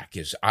the pack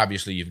is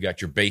obviously you've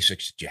got your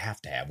basics that you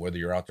have to have, whether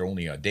you're out there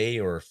only a day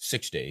or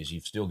 6 days.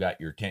 You've still got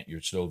your tent,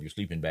 your stove, your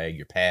sleeping bag,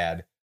 your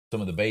pad,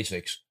 some of the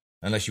basics,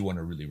 unless you want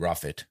to really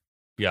rough it.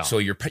 Yeah. So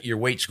your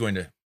weight's going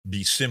to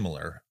be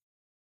similar.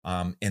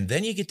 And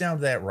then you get down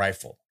to that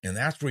rifle, and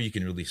that's where you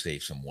can really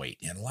save some weight.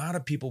 And a lot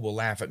of people will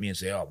laugh at me and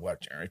say, oh,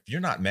 what, if you're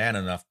not man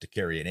enough to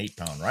carry an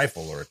 8-pound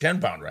rifle or a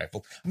 10-pound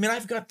rifle. I mean,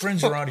 I've got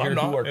friends around here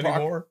who are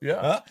anymore.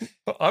 Yeah.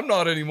 Huh? I'm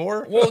not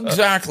anymore. Well,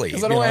 exactly.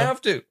 Because I don't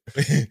have to.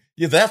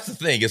 Yeah, that's the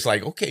thing. It's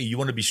like, okay, you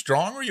want to be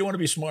strong or you want to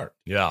be smart?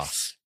 Yeah.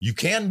 You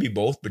can be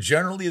both, but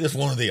generally there's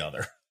one or the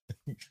other.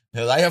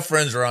 I have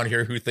friends around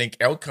here who think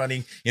elk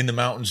hunting in the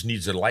mountains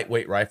needs a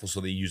lightweight rifle,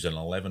 so they use an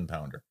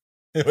 11-pounder.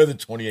 With a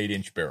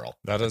 28-inch barrel.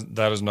 That is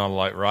not a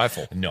light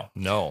rifle.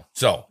 No.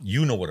 So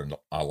you know what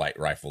a light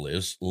rifle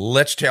is.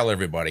 Let's tell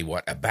everybody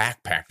what a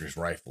backpacker's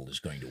rifle is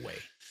going to weigh.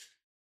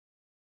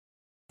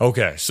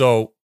 Okay,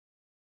 so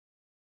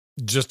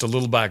just a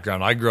little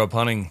background. I grew up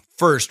hunting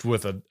first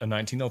with a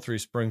 1903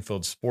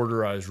 Springfield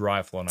sporterized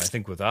rifle, and I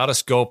think without a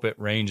scope, it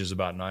ranges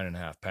about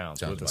 9.5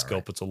 pounds. Sounds with a about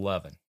scope, right. It's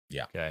 11.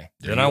 Yeah. Okay.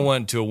 Then I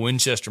went to a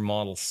Winchester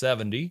Model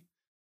 70,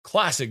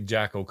 classic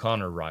Jack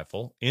O'Connor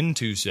rifle in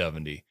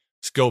 270.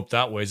 Scope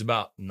that weighs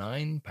about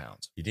 9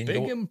 pounds. Big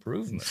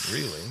improvement,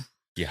 really.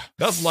 Yeah.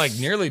 That's like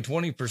nearly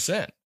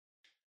 20%.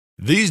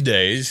 These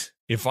days,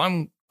 if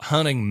I'm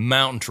hunting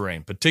mountain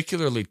terrain,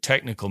 particularly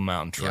technical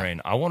mountain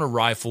terrain, I want a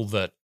rifle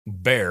that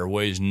bare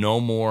weighs no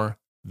more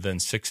than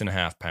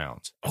 6.5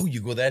 pounds. Oh, you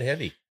go that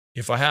heavy?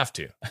 If I have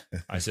to.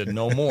 I said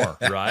no more,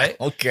 right?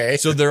 Okay.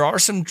 So there are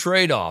some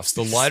trade-offs.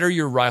 The lighter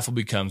your rifle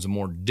becomes, the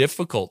more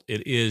difficult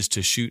it is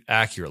to shoot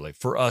accurately.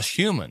 For us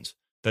humans,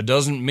 that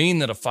doesn't mean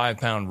that a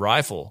 5-pound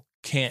rifle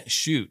can't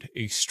shoot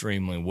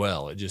extremely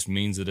well. It just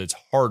means that it's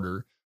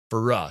harder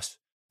for us.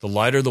 The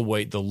lighter the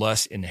weight, the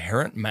less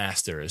inherent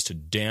mass there is to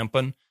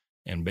dampen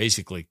and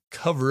basically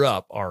cover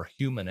up our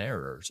human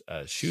errors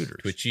as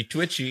shooters.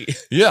 Twitchy.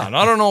 Yeah, and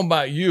I don't know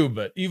about you,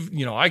 but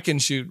even, I can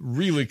shoot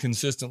really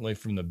consistently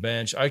from the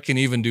bench. I can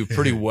even do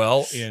pretty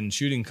well in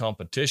shooting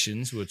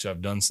competitions, which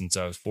I've done since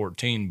I was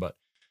 14. But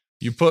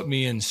you put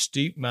me in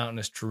steep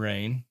mountainous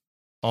terrain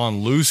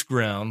on loose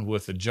ground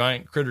with a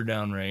giant critter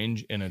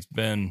downrange, and it's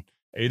been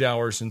 8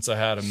 hours since I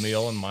had a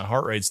meal, and my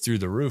heart rate's through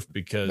the roof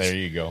because there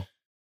you go.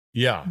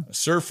 Yeah,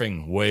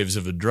 surfing waves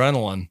of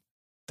adrenaline.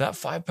 That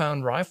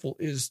 5-pound rifle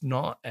is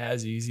not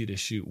as easy to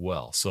shoot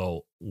well.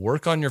 So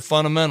work on your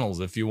fundamentals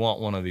if you want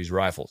one of these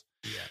rifles.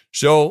 Yeah.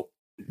 So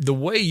the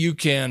way you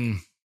can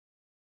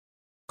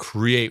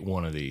create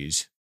one of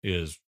these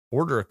is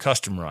order a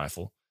custom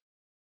rifle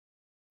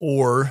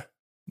or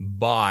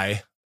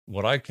buy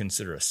what I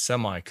consider a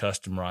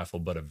semi-custom rifle,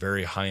 but a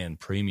very high-end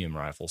premium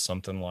rifle,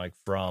 something like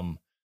from,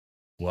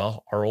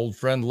 well, our old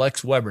friend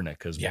Lex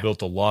Webernick has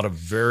built a lot of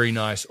very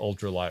nice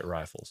ultralight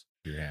rifles.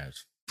 He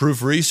has.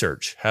 Proof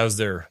Research has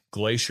their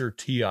Glacier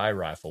TI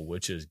rifle,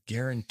 which is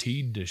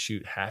guaranteed to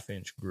shoot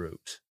half-inch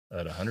groups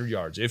at 100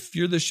 yards. If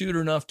you're the shooter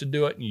enough to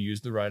do it and you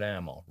use the right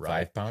ammo,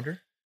 right? 5-pounder?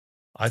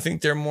 I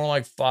think they're more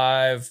like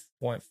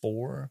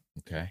 5.4.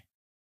 Okay.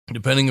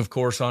 Depending, of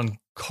course, on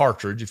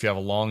cartridge, if you have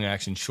a long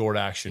action, short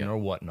action, or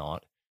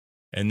whatnot.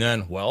 And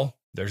then, well,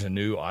 there's a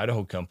new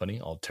Idaho company,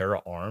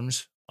 Altera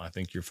Arms. I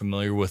think you're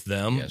familiar with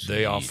them. Yes,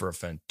 they indeed. offer a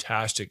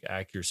fantastic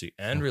accuracy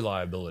and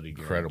reliability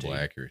guarantee. Incredible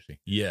accuracy.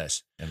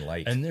 Yes. And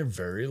light. And they're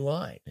very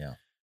light. Yeah.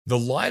 The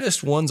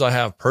lightest ones I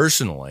have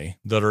personally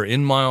that are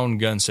in my own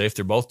gun safe,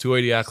 they're both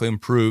 280 Ackley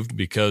improved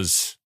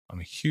because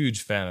I'm a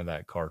huge fan of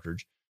that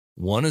cartridge.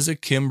 One is a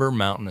Kimber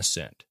Mountain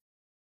Ascent.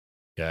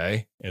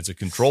 Okay. It's a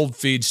controlled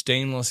feed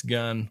stainless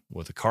gun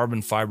with a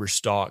carbon fiber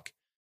stock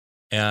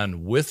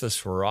and with a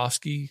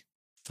Swarovski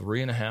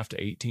 3.5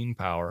 to 18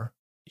 power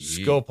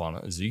scope on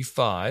it,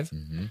 Z5.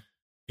 Mm-hmm.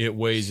 It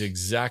weighs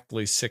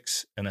exactly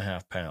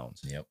 6.5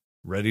 pounds. Yep.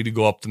 Ready to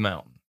go up the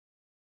mountain.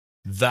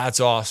 That's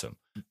awesome.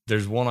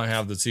 there's one I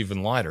have that's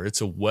even lighter.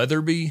 It's a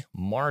Weatherby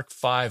Mark V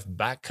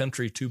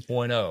Backcountry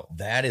 2.0.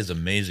 That is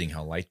amazing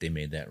how light they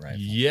made that rifle.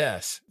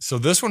 Yes. So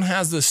this one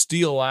has the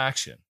steel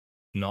action,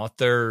 not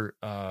their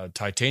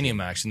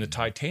titanium action. The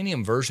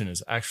titanium version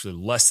is actually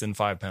less than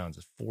 5 pounds.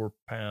 It's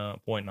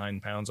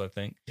 4.9 pounds, I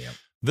think. Yep.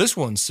 This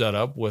one's set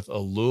up with a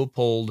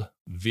Leupold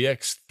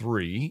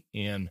VX3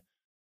 in,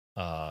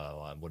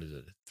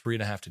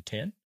 3.5 to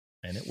 10,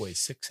 and it weighs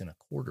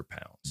 6.25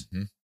 pounds.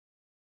 Mm-hmm.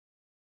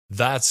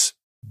 That's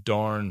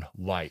darn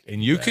light,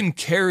 and you can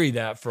carry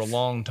that for a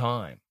long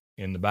time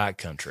in the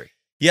backcountry.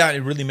 Yeah, it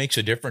really makes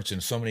a difference.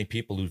 And so many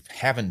people who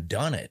haven't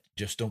done it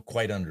just don't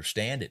quite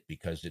understand it,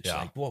 because it's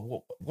like,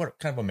 well, what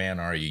kind of a man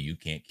are you? You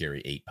can't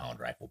carry 8-pound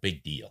rifle.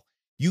 Big deal.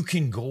 You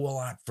can go a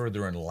lot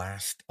further and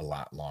last a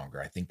lot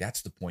longer. I think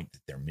that's the point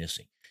that they're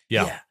missing.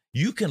 Yeah.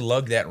 You can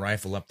lug that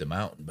rifle up the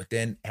mountain, but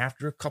then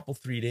after a couple,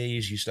 3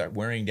 days, you start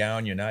wearing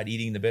down. You're not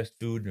eating the best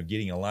food or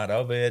getting a lot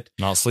of it.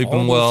 Not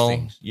sleeping well.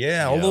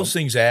 All those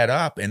things add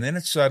up. And then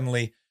it's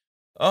suddenly,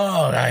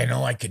 I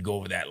know I could go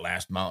over that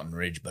last mountain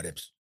ridge, but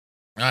it's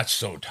not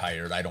so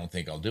tired. I don't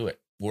think I'll do it.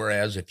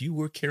 Whereas if you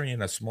were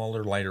carrying a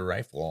smaller, lighter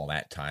rifle all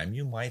that time,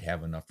 you might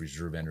have enough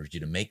reserve energy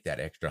to make that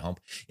extra hump.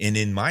 And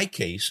in my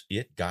case,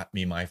 it got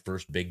me my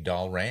first big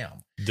doll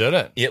ram. Did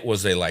it? It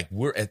was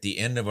we're at the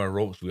end of our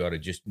ropes. We ought to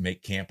just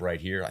make camp right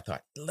here. I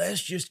thought,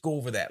 let's just go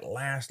over that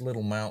last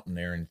little mountain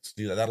there and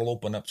do that. That'll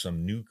open up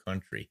some new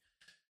country.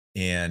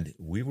 And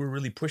we were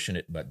really pushing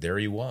it, but there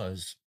he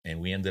was.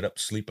 And we ended up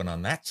sleeping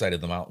on that side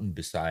of the mountain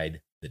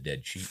beside the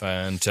dead sheep.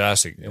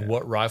 Fantastic. Yeah. And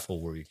what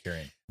rifle were you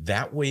carrying?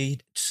 That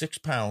weighed 6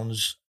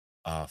 pounds,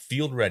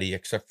 field ready,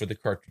 except for the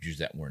cartridges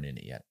that weren't in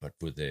it yet. But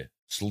with the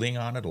sling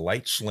on it, a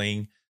light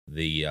sling,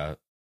 the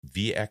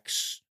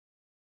VX,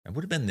 it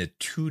would have been the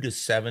 2 to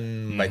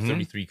 7 by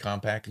 33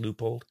 compact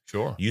Leupold.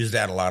 Sure. Used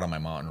that a lot on my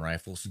mountain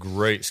rifles.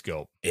 Great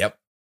scope. Yep.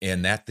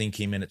 And that thing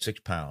came in at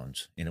 6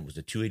 pounds, and it was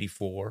a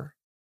 284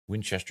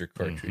 Winchester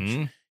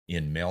cartridge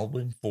in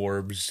Melvin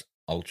Forbes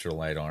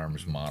Ultralight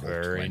Arms model.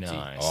 Very 20.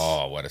 nice.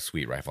 Oh, what a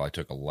sweet rifle. I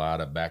took a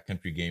lot of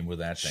backcountry game with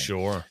that thing.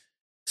 Sure.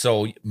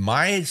 So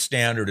my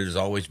standard has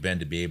always been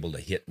to be able to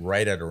hit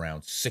right at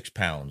around 6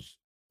 pounds,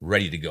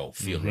 ready to go,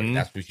 field ready.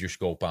 That's with your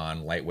scope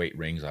on, lightweight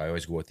rings. I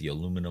always go with the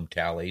aluminum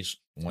tallies,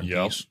 one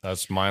piece.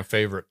 That's my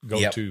favorite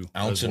go-to. Yep.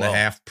 Ounce and a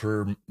half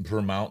per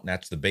mount. And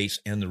that's the base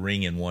and the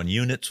ring in one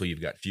unit. So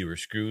you've got fewer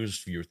screws,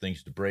 fewer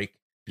things to break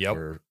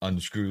or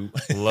unscrew.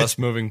 Less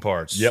moving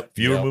parts.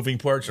 Fewer moving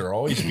parts are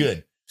always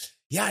good.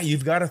 Yeah,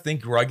 you've got to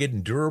think rugged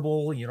and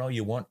durable. You know,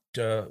 you want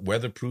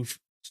weatherproof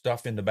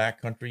stuff in the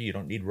backcountry. You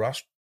don't need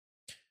rust.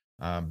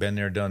 Been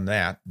there, done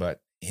that.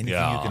 But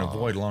anything you can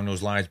avoid along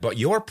those lines. But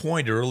your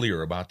point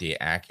earlier about the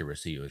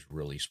accuracy was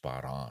really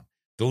spot on.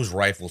 Those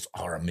rifles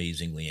are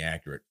amazingly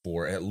accurate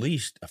for at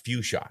least a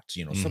few shots.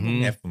 You know, some of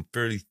them have some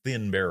fairly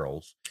thin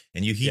barrels,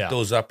 and you heat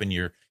those up, and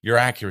your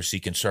accuracy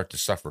can start to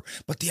suffer.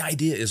 But the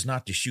idea is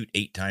not to shoot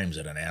 8 times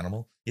at an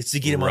animal; it's to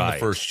get him on the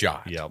first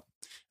shot. Yep.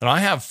 And I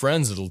have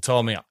friends that'll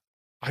tell me,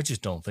 I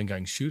just don't think I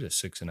can shoot a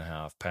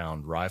 6.5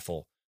 pound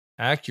rifle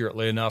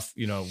accurately enough.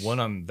 You know, when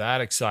I'm that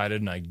excited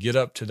and I get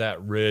up to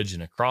that ridge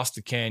and across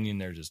the canyon,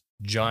 there's this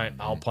giant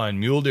alpine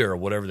mule deer or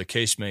whatever the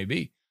case may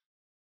be.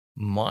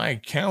 My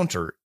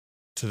counter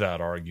to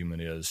that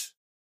argument is,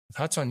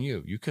 that's on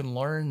you. You can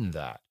learn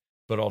that.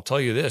 But I'll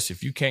tell you this,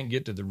 if you can't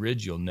get to the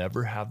ridge, you'll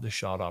never have the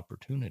shot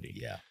opportunity.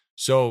 Yeah.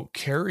 So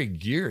carry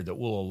gear that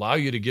will allow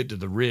you to get to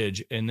the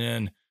ridge, and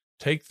then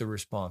take the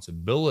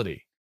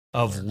responsibility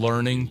of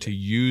learning to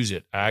use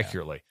it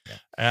accurately. Yeah.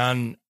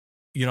 And,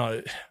 you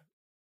know,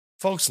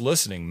 folks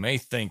listening may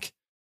think,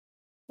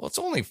 well, it's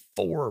only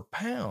 4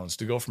 pounds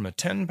to go from a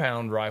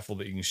 10-pound rifle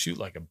that you can shoot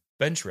like a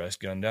bench rest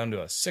gun down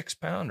to a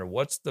 6-pounder.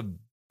 What's the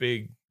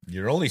big...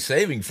 You're only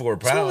saving 4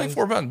 pounds. It's only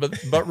 4 pounds.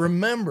 But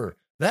remember,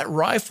 that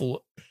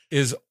rifle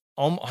is,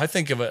 I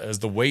think of it as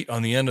the weight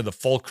on the end of the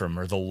fulcrum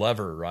or the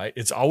lever, right?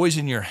 It's always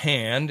in your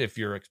hand if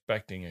you're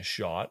expecting a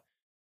shot.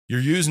 You're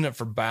using it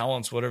for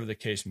balance, whatever the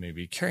case may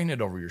be, carrying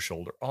it over your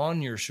shoulder,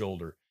 on your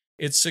shoulder.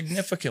 It's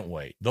significant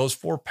weight. Those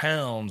 4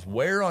 pounds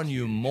wear on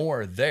you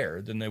more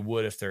there than they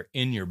would if they're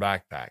in your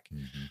backpack,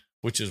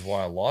 which is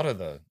why a lot of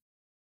the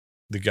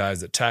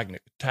guys that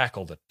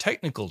tackle the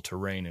technical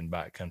terrain in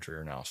backcountry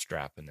are now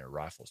strapping their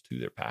rifles to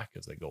their pack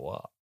as they go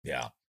up.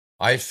 Yeah.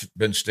 I've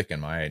been sticking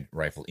my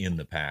rifle in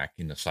the pack,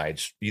 in the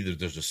sides. Either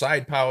there's a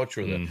side pouch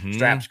or the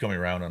straps coming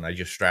around, and I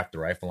just strap the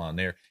rifle on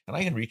there, and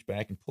I can reach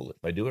back and pull it.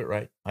 If I do it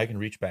right, I can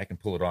reach back and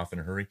pull it off in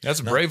a hurry.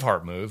 That's a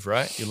Braveheart move,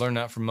 right? You learned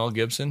that from Mel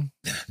Gibson?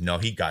 No,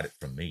 he got it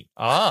from me.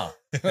 I'm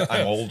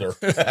older.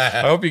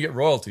 I hope you get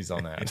royalties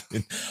on that.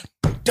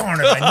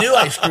 Darn it, I knew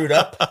I screwed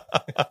up.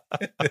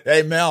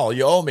 Hey, Mel,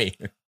 you owe me.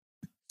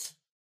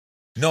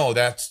 No,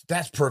 that's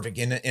perfect,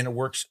 and it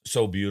works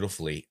so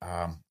beautifully.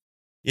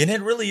 And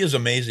it really is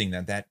amazing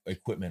that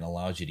equipment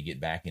allows you to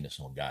get back into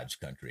some of God's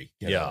country.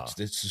 It's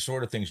the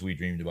sort of things we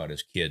dreamed about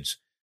as kids.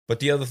 But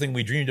the other thing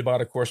we dreamed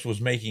about, of course,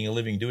 was making a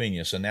living doing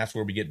this. And that's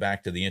where we get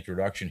back to the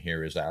introduction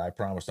here, is that I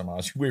promised them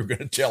we were going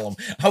to tell them,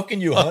 how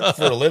can you hunt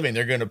for a living?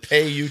 They're going to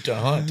pay you to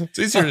hunt. It's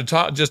easier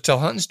to just tell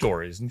hunting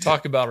stories and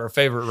talk about our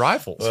favorite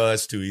rifles. Well,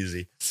 that's too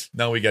easy.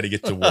 Now we got to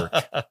get to work.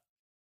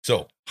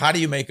 So how do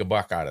you make a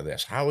buck out of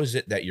this? How is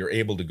it that you're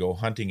able to go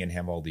hunting and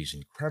have all these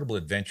incredible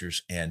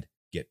adventures and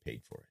get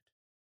paid for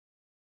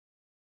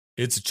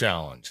It's a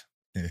challenge.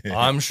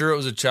 I'm sure it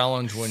was a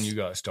challenge when you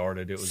got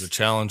started. It was a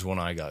challenge when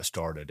I got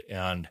started.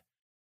 And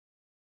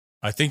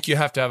I think you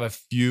have to have a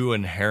few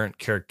inherent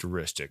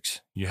characteristics.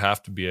 You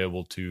have to be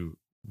able to,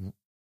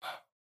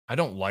 I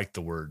don't like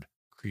the word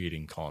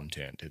creating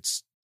content.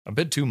 It's a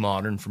bit too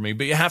modern for me,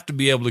 but you have to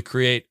be able to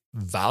create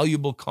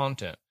valuable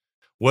content,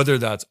 whether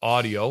that's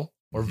audio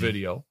or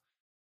video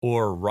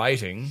or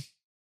writing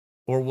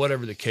or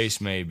whatever the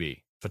case may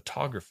be.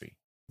 Photography.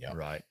 Yeah.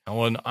 Right. And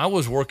when I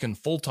was working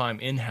full-time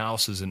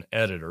in-house as an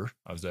editor,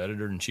 I was the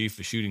editor-in-chief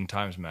of Shooting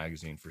Times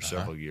magazine for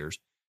several years.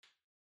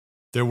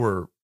 There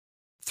were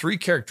 3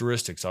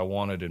 characteristics I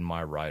wanted in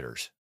my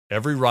writers.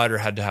 Every writer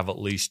had to have at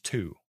least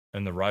 2.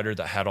 And the writer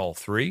that had all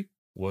 3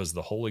 was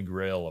the holy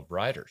grail of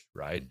writers,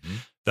 right?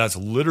 That's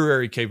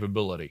literary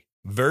capability.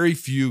 Very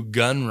few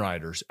gun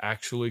writers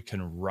actually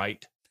can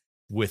write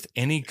with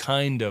any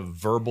kind of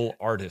verbal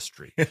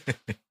artistry.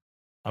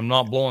 I'm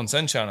not blowing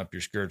sunshine up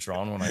your skirts,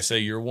 Ron, when I say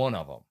you're one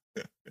of them.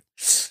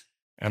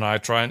 And I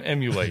try and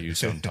emulate you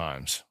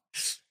sometimes.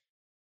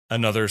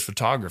 Another is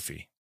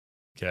photography.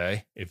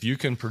 Okay. If you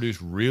can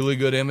produce really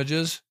good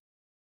images,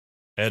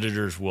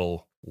 editors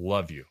will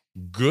love you.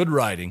 Good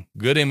writing,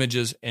 good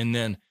images. And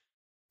then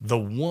the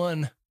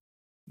one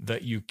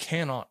that you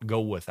cannot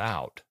go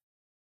without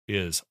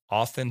is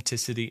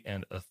authenticity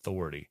and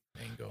authority.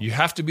 Bingo. You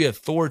have to be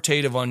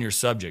authoritative on your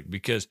subject,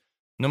 because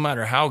no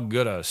matter how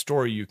good a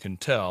story you can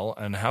tell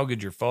and how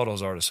good your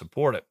photos are to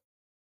support it,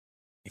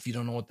 if you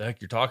don't know what the heck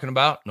you're talking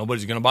about,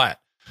 nobody's going to buy it,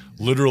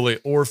 literally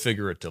or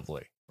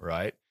figuratively,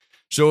 right?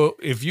 So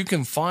if you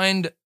can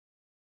find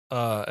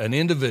an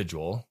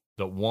individual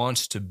that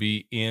wants to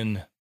be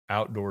in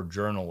outdoor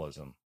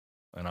journalism,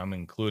 and I'm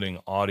including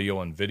audio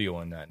and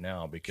video in that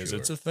now because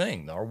it's a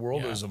thing. Our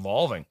world is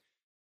evolving.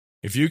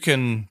 If you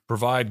can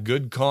provide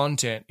good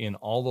content in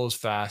all those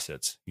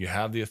facets, you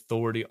have the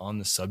authority on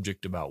the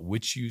subject about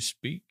which you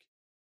speak.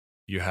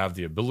 You have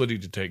the ability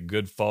to take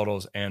good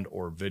photos and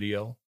or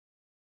video,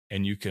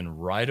 and you can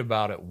write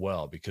about it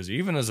well. Because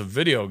even as a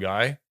video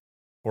guy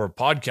or a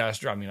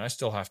podcaster, I mean, I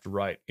still have to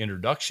write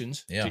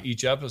introductions to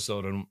each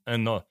episode,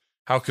 and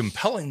how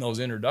compelling those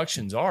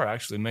introductions are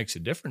actually makes a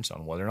difference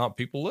on whether or not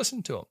people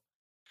listen to them.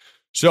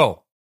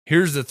 So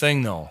here's the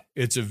thing, though.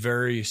 It's a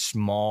very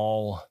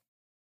small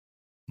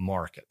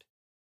market.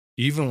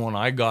 Even when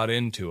I got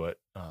into it,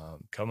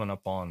 coming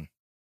up on,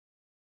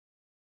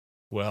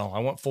 I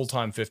went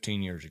full-time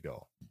 15 years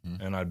ago,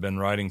 and I'd been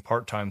writing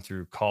part-time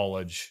through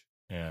college.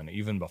 And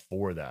even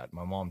before that,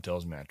 my mom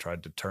tells me I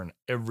tried to turn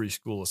every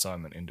school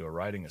assignment into a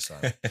writing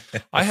assignment.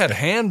 I had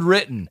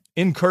handwritten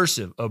in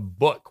cursive a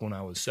book when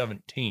I was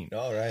 17.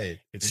 All right.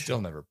 It's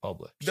still never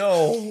published.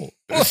 No.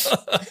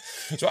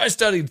 So I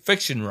studied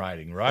fiction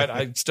writing, right?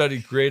 I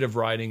studied creative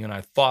writing, and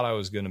I thought I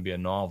was going to be a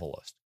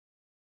novelist.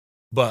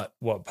 But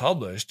what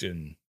published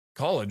in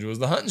college was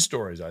the hunting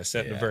stories I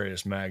sent to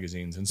various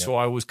magazines. And so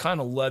I was kind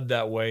of led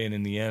that way. And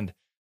in the end,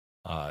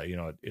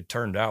 it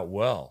turned out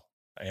well.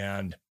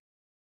 And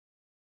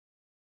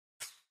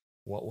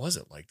what was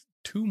it, like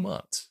 2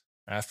 months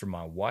after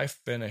my wife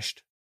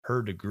finished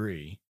her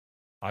degree,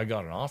 I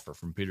got an offer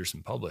from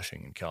Peterson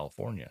Publishing in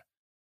California.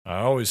 I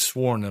always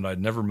sworn that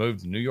I'd never moved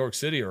to New York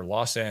City or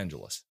Los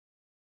Angeles.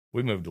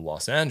 We moved to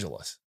Los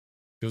Angeles.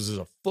 It was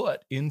a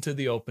foot into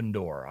the open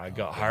door. I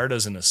got hired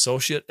as an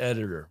associate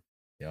editor.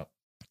 Yep.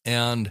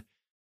 And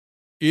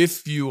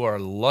if you are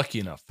lucky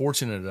enough,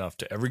 fortunate enough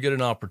to ever get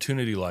an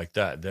opportunity like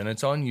that, then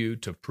it's on you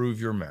to prove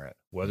your merit,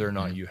 whether or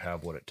not you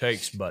have what it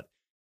takes. But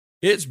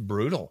it's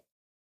brutal,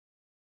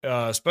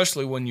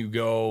 especially when you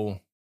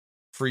go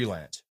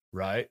freelance,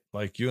 right?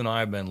 Like you and I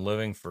have been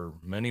living for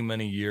many,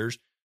 many years.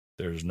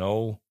 There's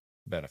no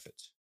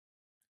benefits.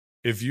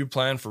 If you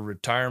plan for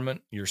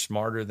retirement, you're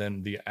smarter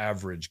than the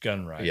average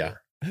gun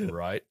writer,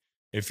 right?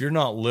 If you're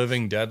not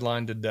living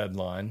deadline to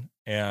deadline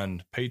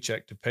and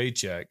paycheck to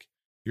paycheck,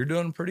 you're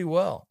doing pretty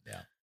well.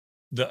 Yeah.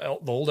 The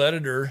old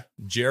editor,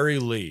 Jerry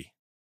Lee,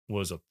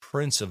 was a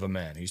prince of a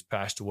man. He's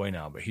passed away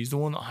now, but he's the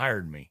one that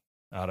hired me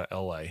out of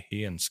LA.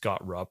 He and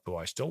Scott Rupp, who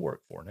I still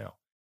work for now.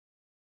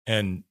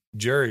 And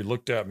Jerry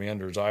looked at me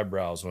under his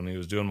eyebrows when he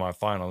was doing my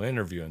final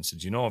interview and said,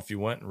 if you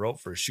went and wrote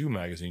for a shoe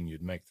magazine,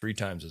 you'd make 3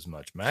 times as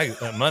much money,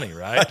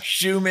 right? A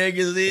shoe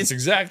magazine? That's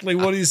exactly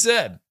what he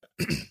said.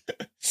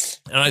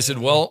 And I said,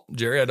 well,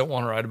 Jerry, I don't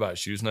want to write about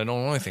shoes, and I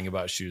don't know anything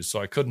about shoes, so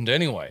I couldn't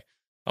anyway.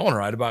 I want to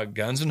write about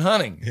guns and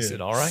hunting. He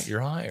said, all right,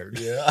 you're hired.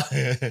 Yeah.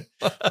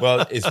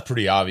 Well, it's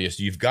pretty obvious.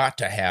 You've got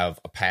to have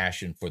a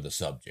passion for the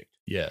subject.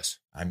 Yes.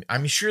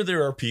 I'm sure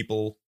there are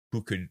people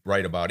who could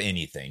write about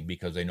anything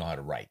because they know how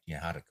to write,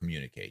 how to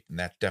communicate. And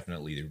that's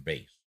definitely their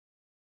base.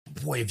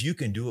 Boy, if you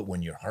can do it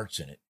when your heart's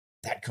in it,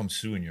 that comes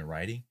through in your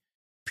writing.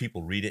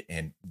 people read it,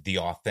 and the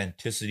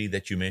authenticity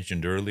that you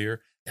mentioned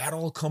earlier, that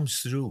all comes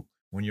through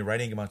when you're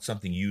writing about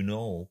something you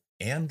know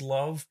and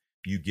love.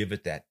 You give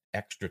it that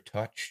extra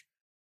touch,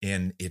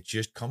 and it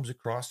just comes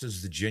across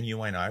as the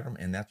genuine item.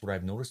 And that's what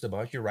I've noticed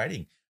about your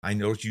writing. I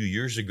noticed you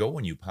years ago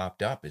when you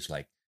popped up. It's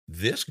like,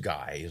 this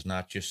guy is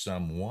not just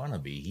some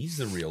wannabe. He's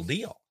the real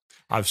deal.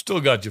 I've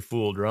still got you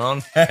fooled,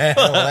 Ron.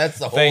 Well, that's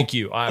the whole. Thank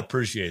you. I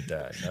appreciate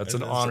that. That's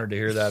an honor to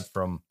hear that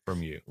from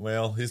you.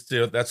 Well,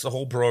 that's the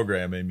whole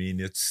program. I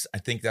mean, I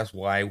think that's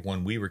why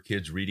when we were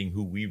kids reading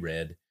who we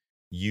read,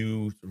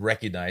 you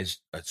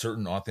recognized a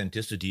certain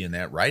authenticity in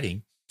that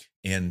writing,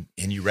 and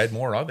you read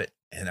more of it.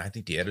 And I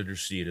think the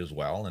editors see it as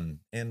well.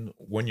 And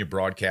when you're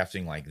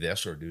broadcasting like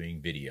this or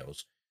doing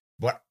videos,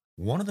 but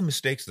one of the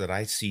mistakes that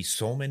I see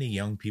so many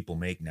young people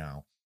make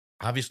now,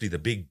 obviously the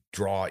big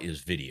draw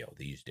is video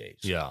these days.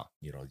 Yeah.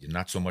 You know,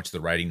 not so much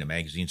the writing. The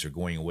magazines are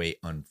going away,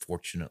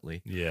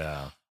 unfortunately.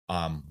 Yeah.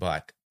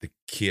 But the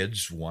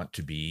kids want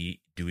to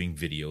be doing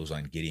videos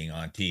on getting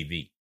on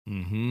TV.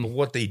 Mm-hmm. But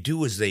what they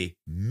do is they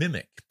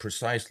mimic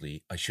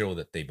precisely a show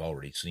that they've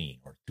already seen,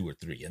 or 2 or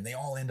 3, and they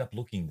all end up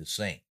looking the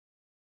same.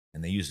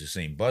 And they use the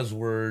same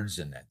buzzwords,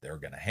 and that they're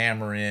going to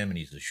hammer him, and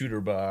he's the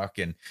shooter buck,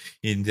 and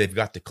they've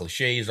got the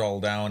cliches all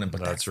down.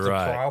 But that's the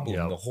problem.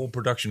 Yep. The whole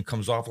production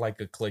comes off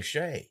like a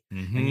cliche,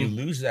 and you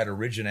lose that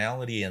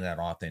originality and that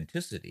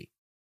authenticity.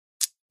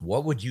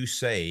 What would you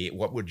say?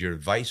 What would your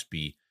advice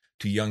be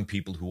to young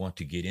people who want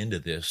to get into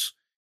this,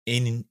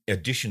 in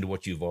addition to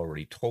what you've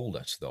already told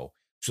us, though,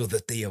 so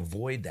that they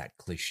avoid that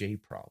cliche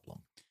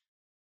problem?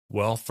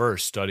 Well,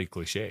 first, study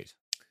cliches.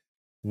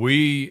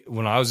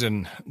 When I was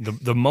in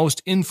the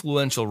most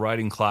influential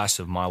writing class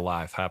of my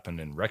life happened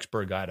in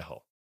Rexburg,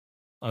 Idaho,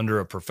 under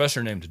a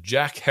professor named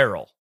Jack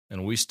Harrell.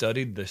 And we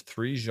studied the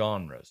 3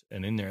 genres.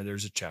 And in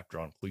there's a chapter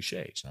on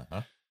cliches.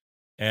 Uh-huh.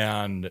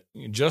 And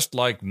just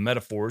like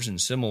metaphors and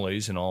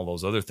similes and all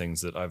those other things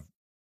that I've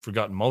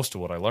forgotten most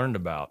of what I learned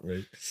about,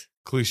 right.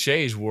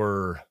 Cliches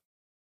were,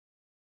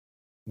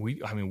 we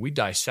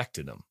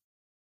dissected them.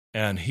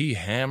 And he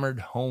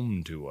hammered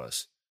home to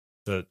us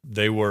that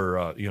they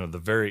were, the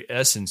very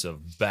essence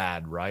of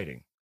bad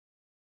writing.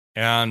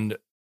 And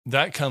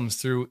that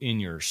comes through in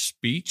your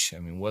speech. I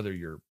mean, whether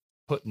you're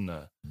putting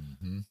a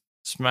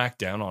smack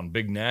down on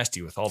Big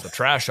Nasty with all the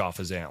trash off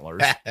his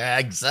antlers.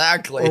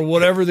 Exactly. Or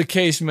whatever the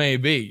case may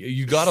be.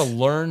 You got to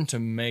learn to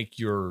make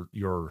your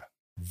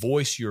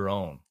voice your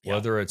own,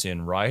 whether it's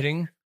in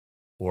writing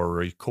or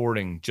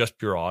recording just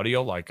pure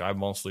audio like I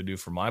mostly do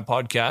for my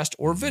podcast,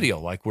 or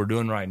video like we're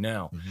doing right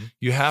now. Mm-hmm.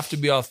 You have to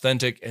be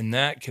authentic, and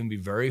that can be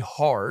very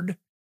hard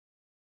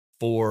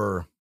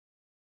for,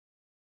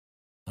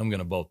 I'm going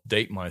to both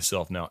date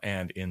myself now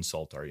and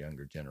insult our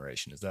younger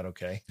generation. Is that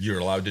okay? You're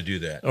allowed to do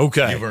that.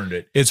 Okay. You've earned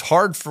it. It's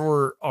hard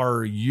for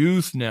our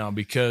youth now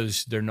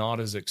because they're not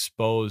as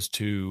exposed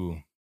to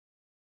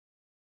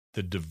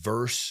the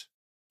diverse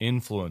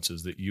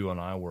influences that you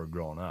and I were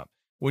growing up.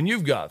 When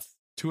you've got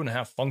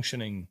 2.5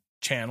 functioning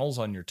channels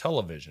on your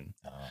television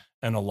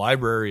and a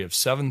library of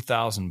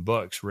 7,000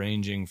 books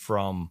ranging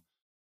from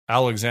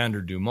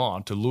Alexander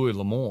Dumas to Louis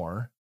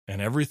L'Amour and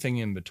everything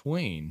in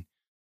between,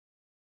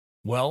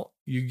 well,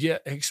 you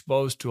get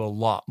exposed to a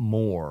lot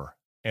more,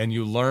 and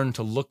you learn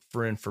to look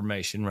for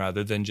information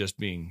rather than just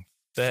being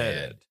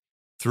fed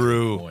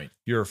through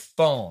your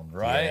phone,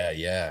 right?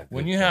 Yeah.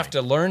 When you have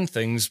to learn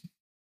things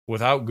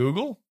without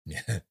Google,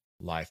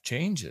 life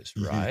changes,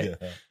 right?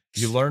 Yeah.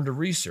 You learn to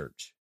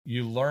research.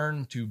 You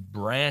learn to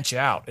branch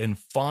out and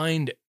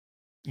find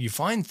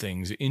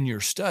things in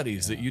your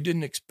studies that you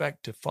didn't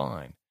expect to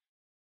find.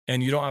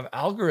 And you don't have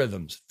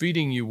algorithms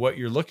feeding you what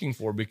you're looking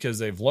for because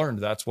they've learned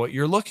that's what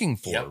you're looking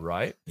for,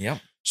 right? Yep.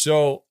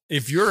 So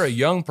if you're a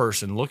young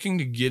person looking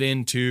to get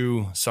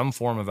into some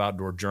form of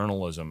outdoor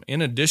journalism,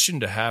 in addition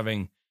to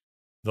having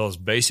those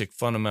basic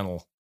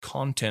fundamental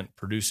content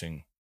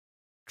producing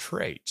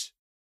traits,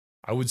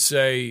 I would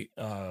say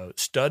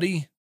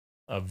study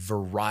a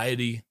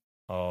variety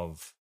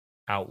of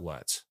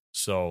outlets.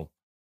 So,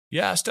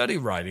 study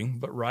writing,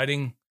 but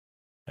writing,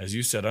 as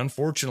you said,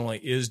 unfortunately,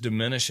 is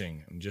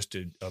diminishing. Just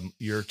a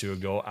year or 2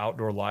 ago,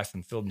 Outdoor Life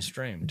and Field and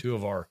Stream, 2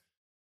 of our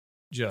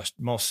just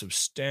most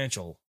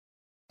substantial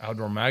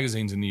outdoor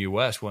magazines in the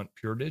U.S. went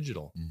pure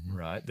digital,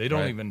 right? They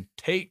don't even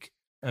take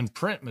and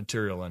print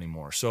material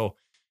anymore. So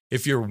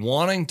if you're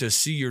wanting to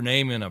see your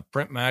name in a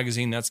print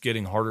magazine, that's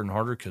getting harder and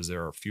harder because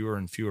there are fewer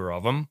and fewer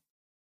of them.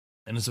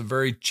 And it's a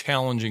very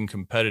challenging,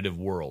 competitive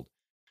world.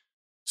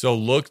 So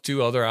look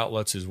to other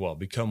outlets as well.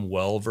 Become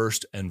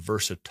well-versed and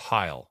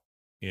versatile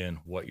in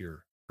what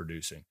you're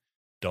producing.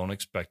 Don't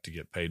expect to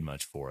get paid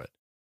much for it.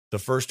 The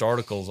first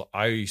articles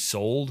I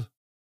sold,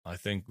 I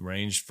think,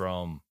 ranged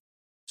from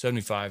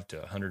 $75 to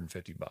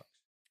 $150.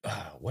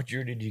 What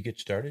year did you get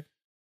started?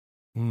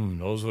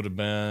 Those would have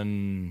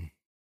been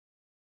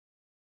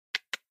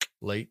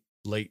late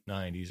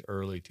 90s,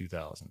 early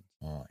 2000s.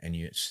 And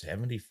you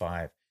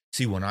 75.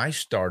 See, when I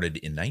started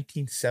in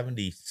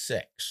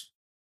 1976,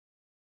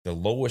 the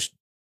lowest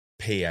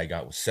pay I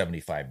got was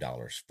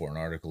 $75 for an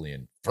article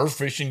in Fur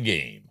Fish and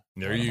Game.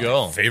 There you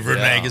go. Favorite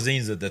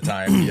magazines at the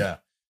time.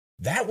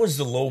 That was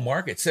the low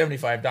market,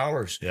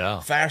 $75. Yeah.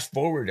 Fast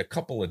forward a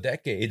couple of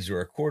decades or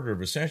a quarter of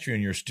a century,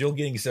 and you're still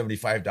getting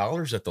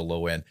 $75 at the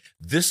low end.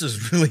 This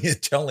is really a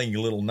telling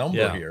little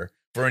number here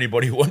for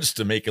anybody who wants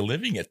to make a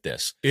living at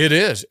this. It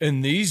is.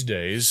 And these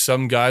days,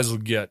 some guys will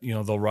get,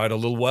 they'll write a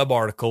little web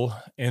article.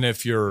 And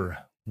if you're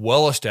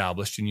well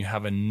established and you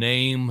have a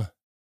name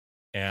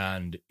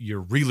and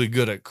you're really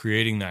good at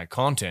creating that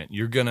content,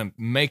 you're going to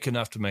make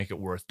enough to make it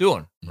worth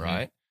doing,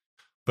 right?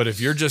 But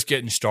if you're just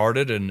getting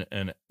started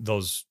and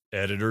those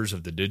editors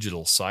of the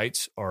digital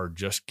sites are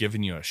just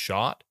giving you a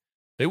shot,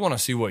 they want to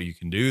see what you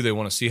can do. They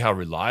want to see how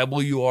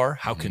reliable you are,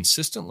 how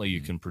consistently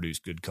you can produce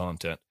good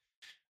content.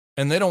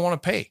 And they don't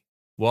want to pay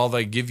while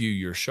they give you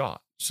your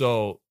shot.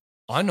 So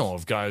I know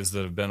of guys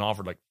that have been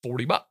offered like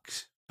 $40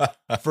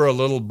 for a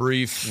little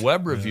brief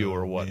web review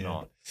or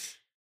whatnot.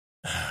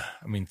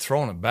 I mean,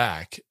 throwing it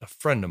back, a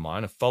friend of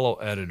mine, a fellow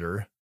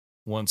editor,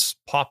 once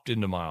popped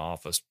into my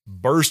office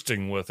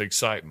bursting with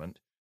excitement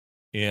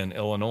in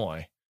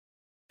Illinois.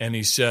 And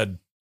he said,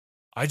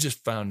 I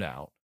just found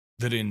out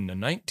that in the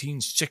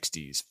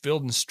 1960s,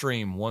 Field and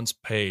Stream once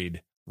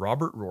paid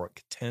Robert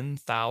Rourke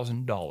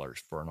 $10,000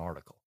 for an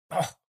article.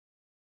 Oh,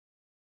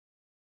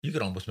 you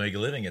could almost make a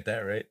living at that,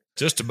 right?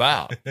 Just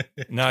about.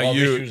 Now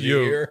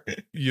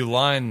you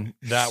line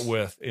that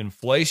with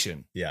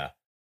inflation. Yeah.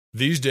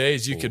 These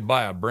days, you could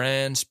buy a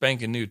brand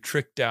spanking new,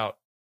 tricked out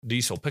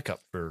diesel pickup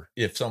for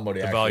if somebody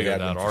the actually value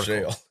had of that them for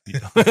article.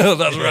 sale.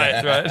 That's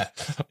right.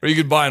 Or you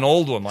could buy an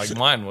old one like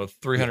mine with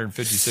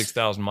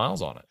 356,000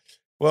 miles on it.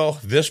 Well,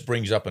 this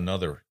brings up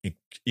another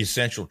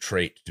essential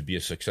trait to be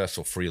a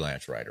successful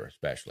freelance writer,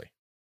 especially.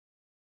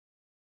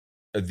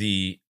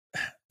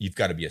 You've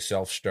got to be a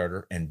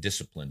self-starter and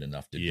disciplined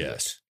enough to do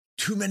it.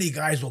 Too many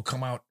guys will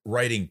come out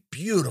writing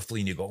beautifully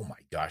and you go, oh my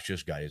gosh,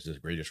 this guy is the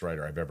greatest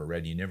writer I've ever read.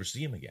 And you never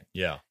see him again.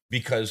 Yeah.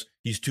 Because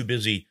he's too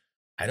busy.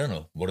 I don't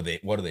know. What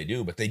do they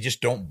do? But they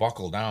just don't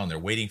buckle down. They're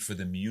waiting for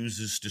the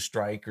muses to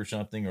strike or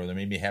something, or they're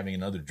maybe having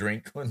another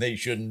drink when they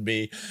shouldn't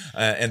be.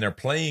 And they're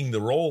playing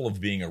the role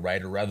of being a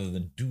writer rather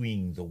than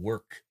doing the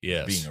work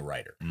of being a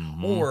writer.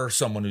 Or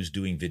someone who's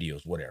doing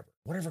videos,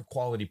 whatever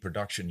quality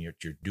production you're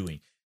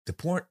doing. The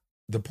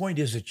point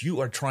is that you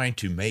are trying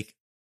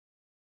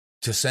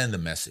to send a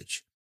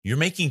message. You're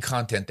making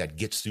content that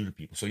gets through to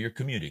people. So you're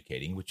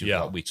communicating, which is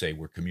what we say,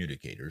 we're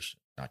communicators,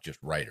 not just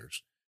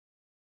writers.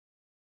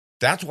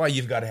 That's why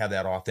you've got to have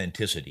that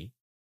authenticity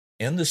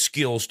and the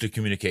skills to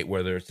communicate,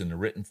 whether it's in the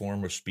written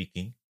form or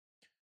speaking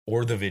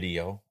or the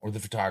video or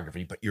the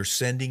photography, but you're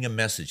sending a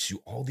message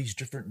through all these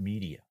different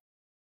media.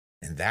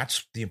 And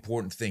that's the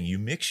important thing. You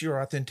mix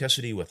your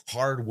authenticity with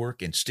hard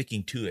work and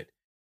sticking to it.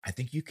 I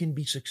think you can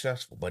be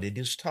successful, but it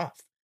is tough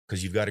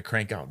because you've got to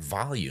crank out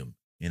volume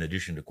in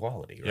addition to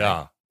quality, right?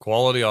 Yeah,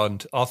 quality,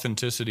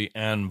 authenticity,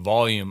 and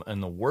volume.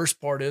 And the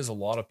worst part is a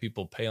lot of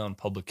people pay on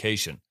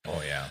publication.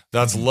 Oh, yeah.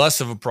 That's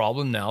less of a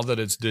problem now that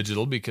it's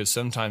digital because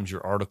sometimes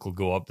your article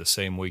go up the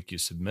same week you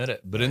submit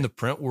it. But in the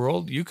print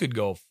world, you could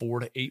go 4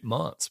 to 8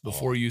 months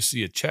before you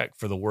see a check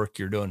for the work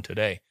you're doing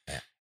today.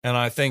 Yeah. And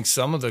I think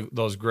some of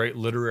those great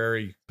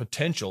literary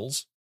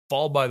potentials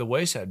fall by the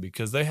wayside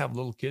because they have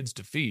little kids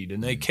to feed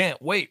and they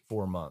can't wait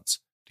 4 months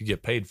to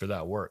get paid for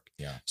that work.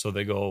 Yeah. So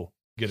they go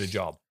get a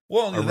job.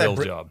 Well, a real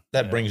job.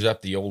 That brings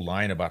up the old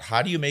line about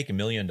how do you make $1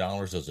 million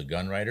as a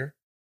gun writer?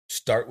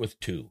 Start with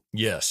 2.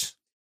 Yes.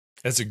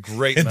 That's a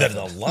great and method.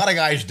 A lot of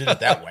guys did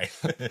it that way.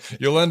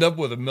 You'll end up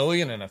with $1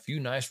 million and a few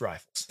nice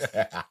rifles.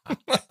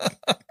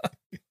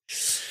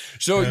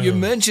 So you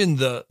mentioned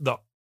the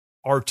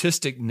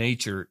artistic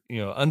nature.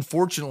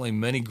 Unfortunately,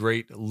 many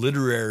great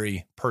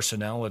literary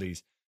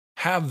personalities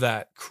have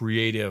that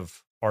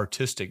creative,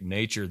 artistic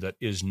nature that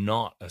is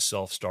not a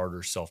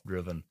self-starter,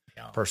 self-driven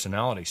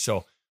personality.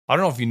 So I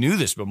don't know if you knew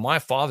this, but my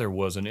father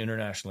was an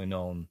internationally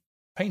known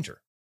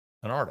painter,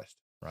 an artist,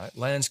 right?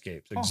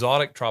 Landscapes,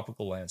 exotic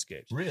tropical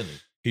landscapes. Really?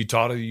 He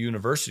taught at a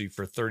university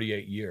for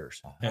 38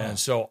 years. And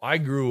so I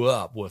grew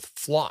up with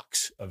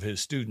flocks of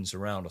his students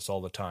around us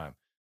all the time.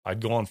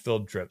 I'd go on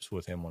field trips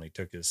with him when he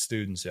took his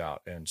students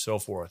out and so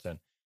forth. And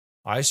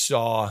I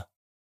saw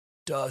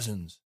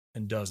dozens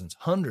and dozens,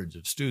 hundreds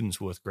of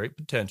students with great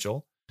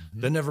potential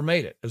that never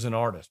made it as an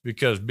artist,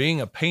 because being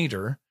a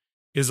painter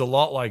is a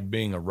lot like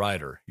being a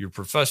writer. Your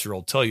professor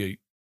will tell you,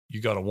 you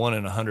got a 1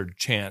 in 100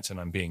 chance, and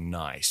I'm being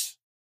nice,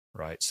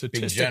 right?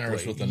 Statistically, being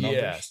generous with the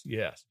numbers.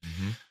 Yes.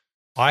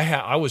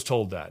 I was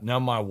told that. Now,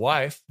 my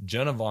wife,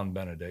 Jenna Von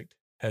Benedict,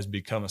 has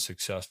become a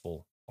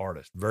successful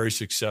artist, very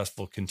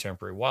successful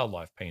contemporary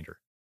wildlife painter.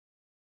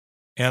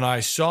 And I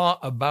saw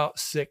about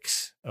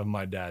 6 of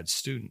my dad's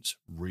students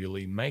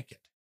really make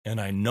it. And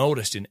I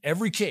noticed in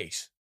every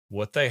case,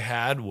 what they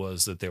had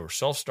was that they were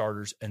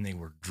self-starters and they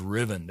were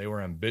driven. They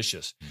were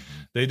ambitious.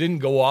 They didn't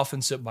go off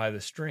and sit by the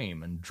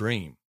stream and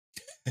dream,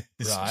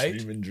 right?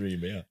 Stream and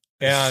dream, yeah.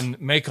 And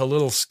make a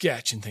little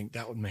sketch and think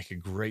that would make a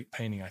great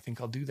painting. I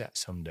think I'll do that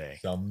someday.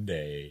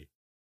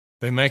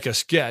 They make a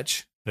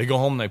sketch. They go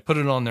home, they put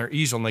it on their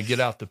easel, and they get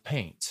out the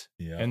paints.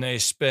 Yeah. And they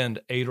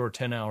spend 8 or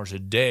 10 hours a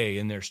day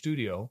in their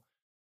studio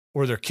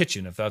or their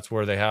kitchen, if that's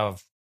where they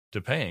have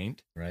to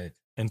paint. Right.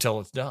 until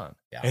it's done.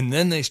 Yeah. And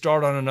then they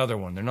start on another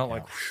one. They're not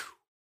like, whew,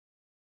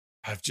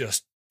 I've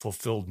just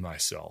fulfilled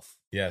myself.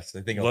 Yes,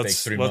 I think it'll take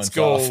 3 months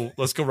go. off.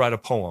 Let's go write a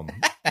poem.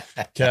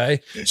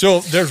 Okay. So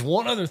there's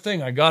one other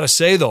thing I got to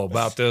say though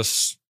about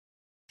this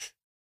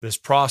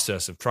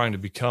process of trying to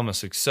become a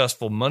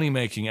successful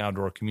money-making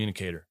outdoor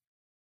communicator.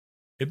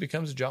 It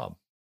becomes a job.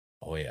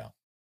 Oh yeah.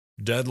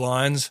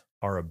 Deadlines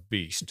are a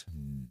beast.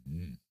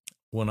 Mm-hmm.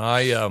 When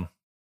I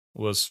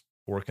was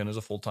working as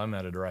a full-time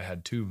editor, I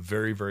had 2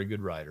 very, very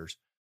good writers.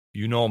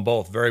 You know them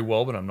both very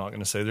well, but I'm not going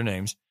to say their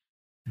names,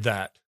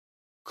 that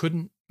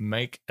couldn't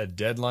make a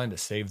deadline to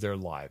save their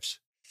lives.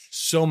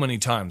 So many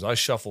times I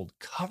shuffled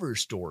cover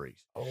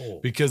stories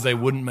because they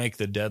wouldn't make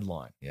the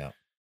deadline. Yeah.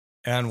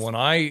 And when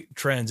I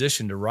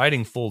transitioned to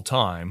writing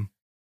full-time,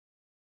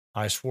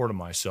 I swore to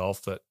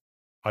myself that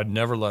I'd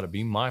never let it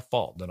be my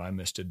fault that I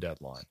missed a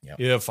deadline. Yep.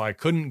 If I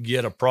couldn't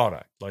get a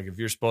product, like if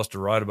you're supposed to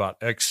write about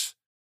X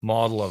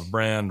model of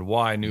brand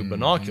Y new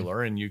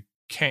binocular and you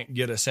can't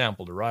get a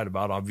sample to write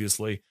about,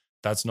 obviously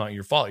that's not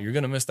your fault. You're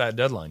going to miss that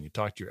deadline. You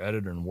talk to your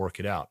editor and work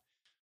it out.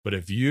 But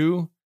if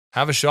you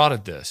have a shot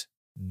at this,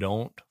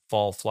 don't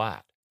fall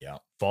flat. Yeah.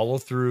 Follow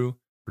through,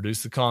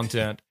 produce the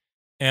content,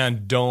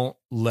 and don't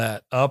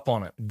let up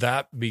on it.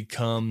 That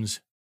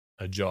becomes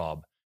a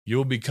job.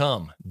 You'll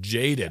become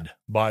jaded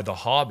by the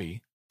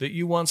hobby that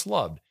you once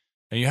loved.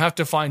 And you have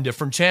to find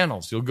different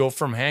channels. You'll go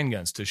from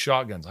handguns to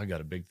shotguns. I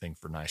got a big thing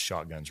for nice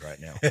shotguns right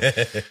now.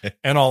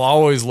 And I'll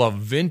always love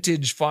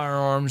vintage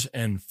firearms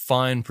and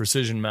fine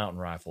precision mountain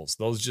rifles.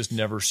 Those just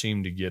never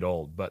seem to get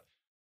old. But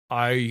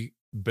I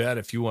bet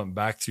if you went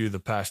back through the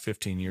past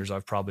 15 years,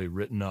 I've probably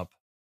written up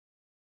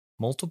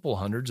multiple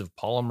hundreds of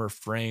polymer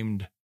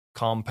framed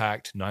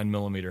compact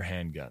 9mm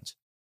handguns.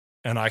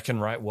 And I can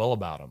write well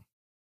about them.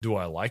 Do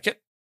I like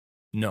it?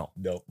 No.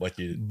 No,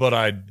 but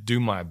I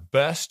do my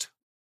best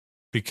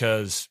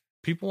because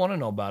people want to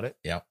know about it.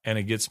 Yeah. And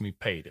it gets me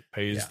paid. It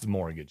pays the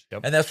mortgage.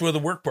 Yep. And that's where the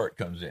work part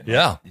comes in. Right?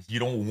 Yeah. You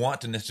don't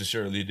want to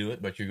necessarily do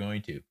it, but you're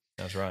going to.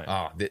 That's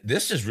right.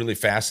 This is really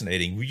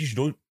fascinating. We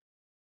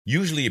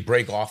usually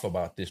break off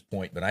about this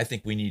point, but I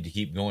think we need to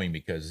keep going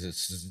because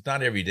it's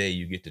not every day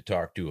you get to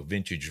talk to a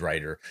vintage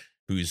writer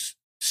who's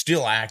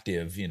still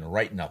active,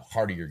 writing up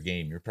heart of your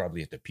game. You're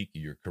probably at the peak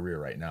of your career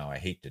right now. I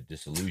hate to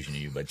disillusion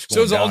you, but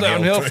it's all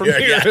downhill from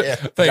here.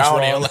 Thanks,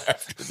 downhill Ron.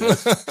 after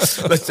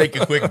this. Let's take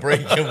a quick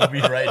break and we'll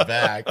be right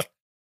back.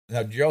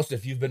 Now,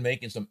 Joseph, you've been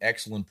making some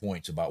excellent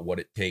points about what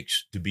it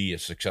takes to be a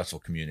successful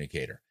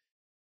communicator.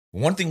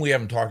 One thing we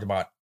haven't talked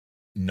about,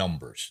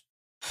 numbers.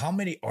 How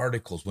many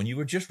articles, when you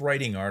were just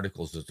writing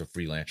articles as a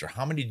freelancer,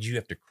 how many did you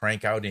have to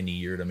crank out in a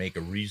year to make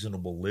a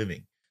reasonable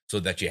living? So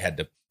that you had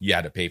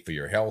to pay for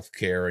your health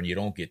care and you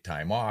don't get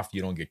time off.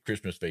 You don't get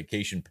Christmas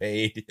vacation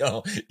paid.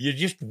 You're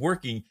just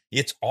working.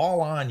 It's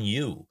all on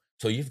you.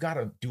 So you've got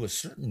to do a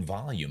certain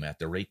volume at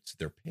the rates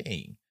they're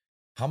paying.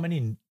 How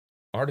many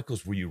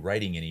articles were you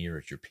writing in a year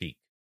at your peak?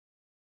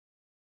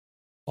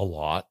 A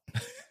lot.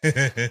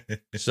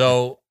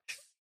 So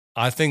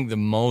I think the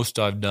most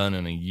I've done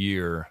in a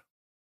year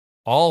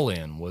all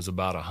in was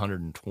about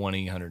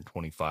 120,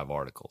 125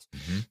 articles.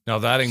 Mm-hmm. Now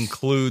that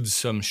includes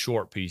some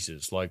short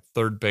pieces like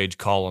 3rd-page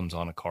columns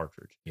on a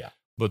cartridge. Yeah.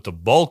 But the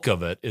bulk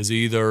of it is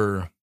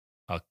either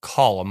a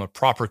column, a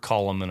proper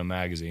column in a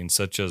magazine,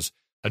 such as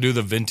I do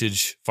the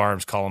vintage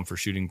firearms column for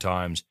Shooting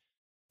Times,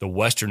 the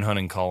Western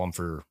hunting column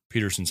for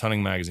Peterson's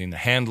Hunting Magazine, the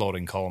hand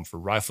loading column for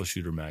Rifle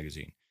Shooter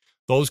Magazine.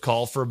 Those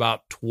call for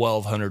about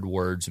 1,200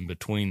 words and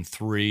between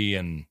 3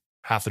 and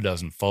half a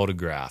dozen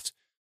photographs,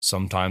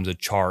 sometimes a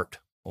chart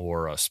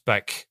or a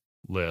spec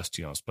list,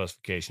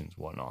 specifications,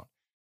 whatnot.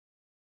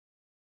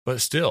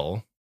 But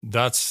still,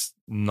 that's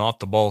not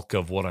the bulk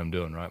of what I'm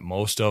doing, right?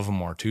 Most of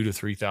them are 2,000 to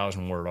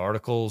 3,000 word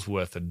articles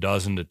with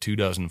 12 to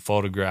 24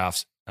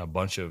 photographs, a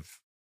bunch of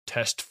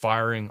test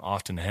firing,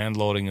 often hand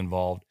loading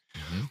involved.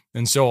 Mm-hmm.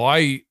 And so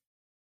I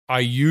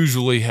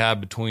usually have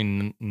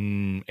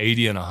between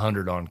 80 and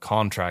 100 on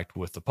contract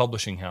with the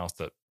publishing house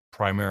that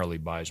primarily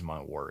buys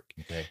my work.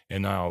 Okay.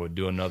 And now I would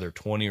do another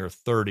 20 or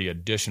 30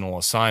 additional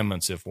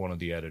assignments if one of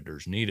the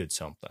editors needed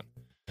something.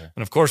 Okay.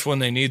 And of course, when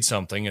they need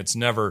something, it's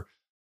never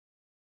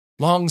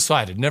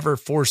long-sighted, never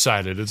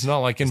foresighted. It's not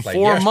like in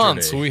 4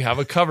 months we have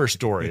a cover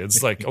story.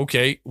 It's like,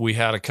 okay, we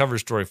had a cover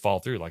story fall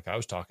through like I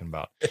was talking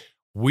about.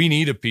 We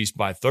need a piece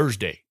by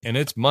Thursday and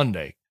it's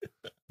Monday.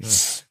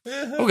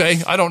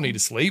 Okay, I don't need to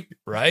sleep,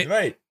 right?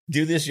 Right.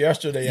 Do this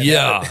yesterday.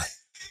 Yeah.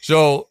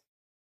 So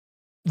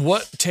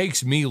what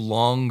takes me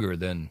longer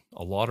than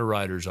a lot of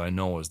writers I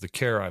know is the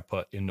care I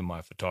put into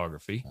my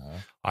photography. Uh-huh.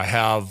 I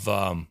have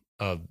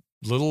a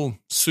little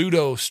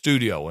pseudo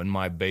studio in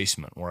my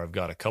basement where I've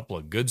got a couple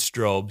of good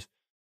strobes,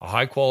 a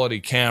high quality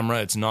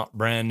camera. It's not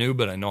brand new,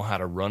 but I know how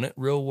to run it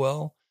real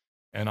well.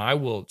 And I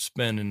will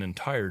spend an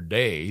entire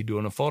day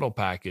doing a photo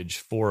package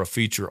for a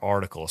feature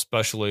article,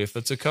 especially if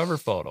it's a cover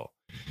photo.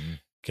 Mm-hmm.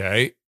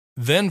 Okay.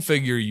 Then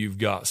figure you've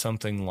got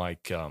something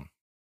like,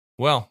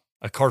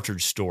 a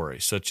cartridge story,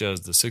 such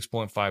as the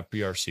 6.5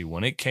 PRC.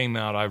 When it came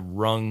out, I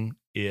wrung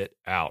it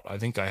out. I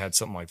think I had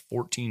something like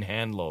 14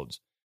 hand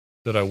loads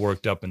that I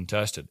worked up and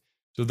tested.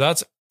 So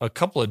that's a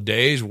couple of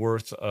days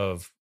worth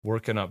of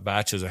working up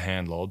batches of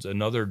hand loads,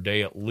 another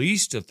day at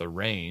least at the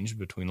range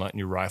between letting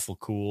your rifle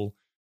cool,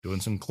 doing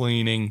some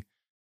cleaning,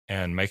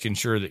 and making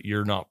sure that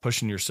you're not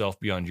pushing yourself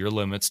beyond your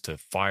limits to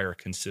fire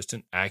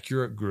consistent,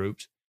 accurate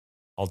groups.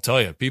 I'll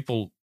tell you,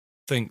 people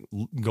think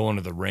going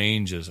to the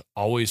range is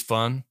always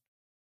fun.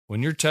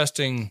 When you're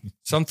testing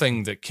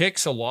something that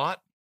kicks a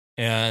lot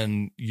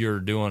and you're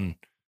doing,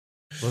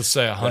 let's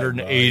say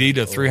 180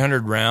 to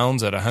 300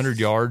 rounds at 100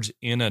 yards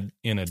in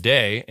a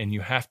day, and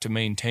you have to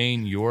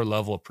maintain your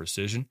level of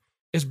precision,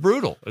 it's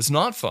brutal. It's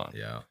not fun.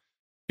 Yeah.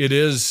 It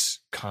is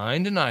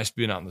kind of nice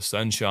being out in the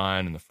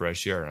sunshine and the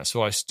fresh air. And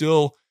so I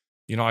still,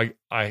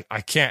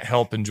 I can't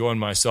help enjoying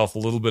myself a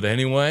little bit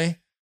anyway,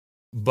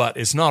 but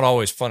it's not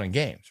always fun and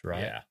games,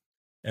 right? Yeah.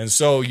 And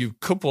so you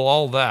couple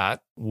all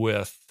that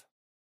with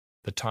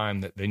the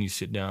time that then you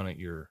sit down at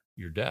your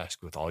desk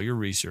with all your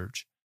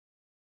research,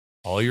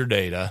 all your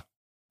data.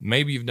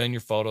 Maybe you've done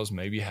your photos,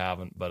 maybe you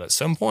haven't, but at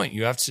some point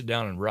you have to sit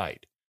down and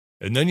write.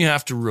 And then you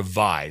have to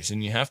revise,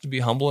 and you have to be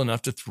humble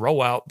enough to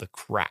throw out the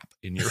crap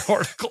in your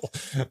article.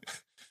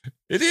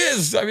 It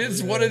is. I mean,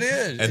 it's what it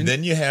is. And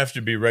then you have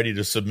to be ready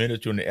to submit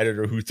it to an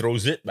editor who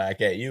throws it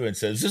back at you and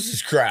says, "This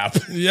is crap."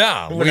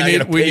 Yeah. we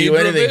need you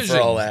anything revision.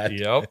 for all that.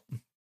 Yep.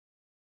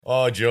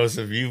 Oh,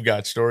 Joseph, you've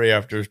got story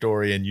after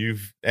story,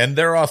 and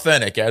they're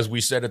authentic. As we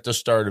said at the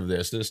start of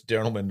this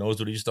gentleman knows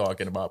what he's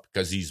talking about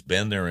because he's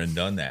been there and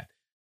done that.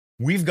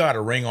 We've got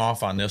to ring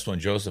off on this one,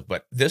 Joseph,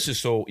 but this is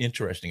so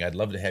interesting. I'd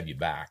love to have you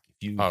back.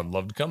 I'd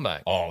love to come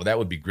back. Oh, that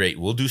would be great.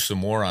 We'll do some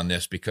more on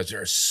this because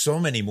there are so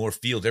many more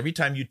fields. Every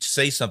time you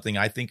say something,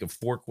 I think of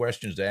 4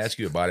 questions to ask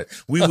you about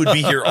it. We would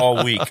be here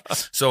all week.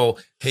 So,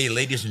 hey,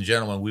 ladies and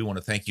gentlemen, we want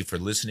to thank you for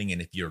listening.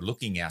 And if you're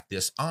looking at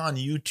this on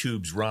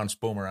YouTube's Ron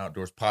Spomer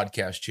Outdoors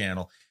podcast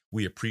channel,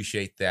 we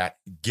appreciate that.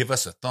 Give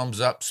us a thumbs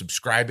up.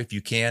 Subscribe if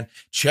you can.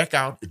 Check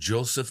out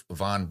Joseph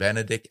Von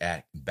Benedict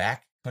at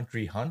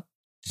Backcountry Hunt.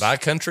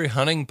 Backcountry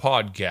Hunting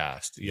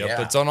Podcast. Yep.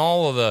 Yeah. It's on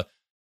all of the,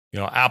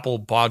 Apple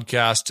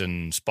Podcast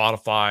and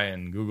Spotify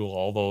and Google,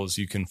 all those.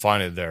 You can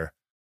find it there.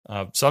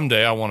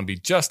 Someday I want to be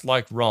just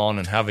like Ron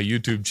and have a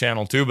YouTube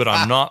channel too, but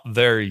I'm not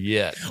there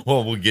yet.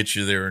 Well, we'll get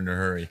you there in a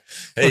hurry.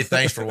 Hey,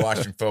 thanks for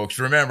watching, folks.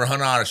 Remember,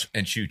 hunt honest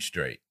and shoot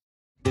straight.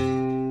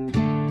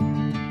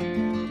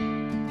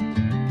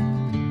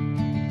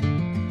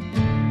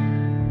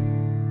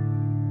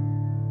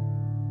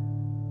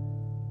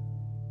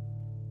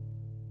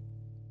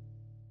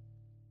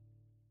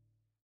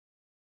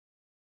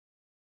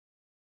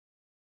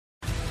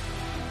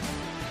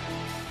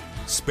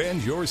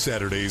 Spend your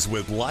Saturdays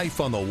with life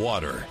on the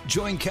water.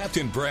 Join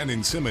Captain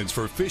Brandon Simmons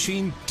for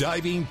fishing,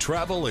 diving,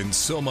 travel, and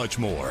so much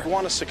more. You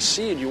want to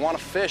succeed, you want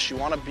to fish, you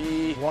want to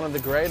be one of the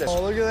greatest.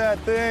 Oh, look at that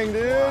thing,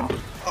 dude.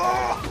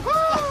 Wow.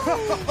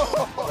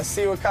 Oh. Let's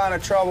see what kind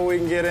of trouble we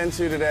can get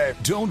into today.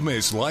 Don't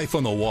miss Life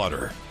on the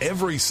Water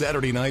every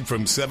Saturday night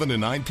from 7 to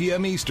 9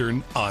 p.m.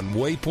 Eastern on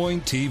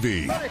Waypoint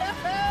TV.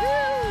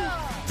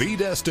 The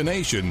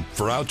destination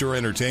for outdoor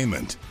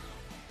entertainment.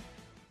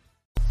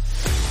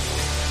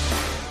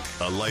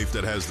 A life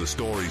that has the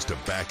stories to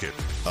back it.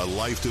 A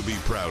life to be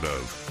proud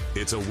of.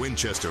 It's a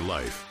Winchester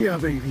life. Yeah,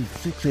 baby.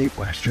 6'8"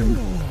 Western.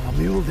 Oh,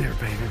 mule deer,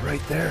 baby,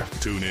 right there.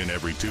 Tune in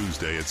every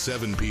Tuesday at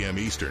 7 p.m.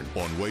 Eastern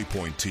on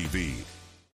Waypoint TV.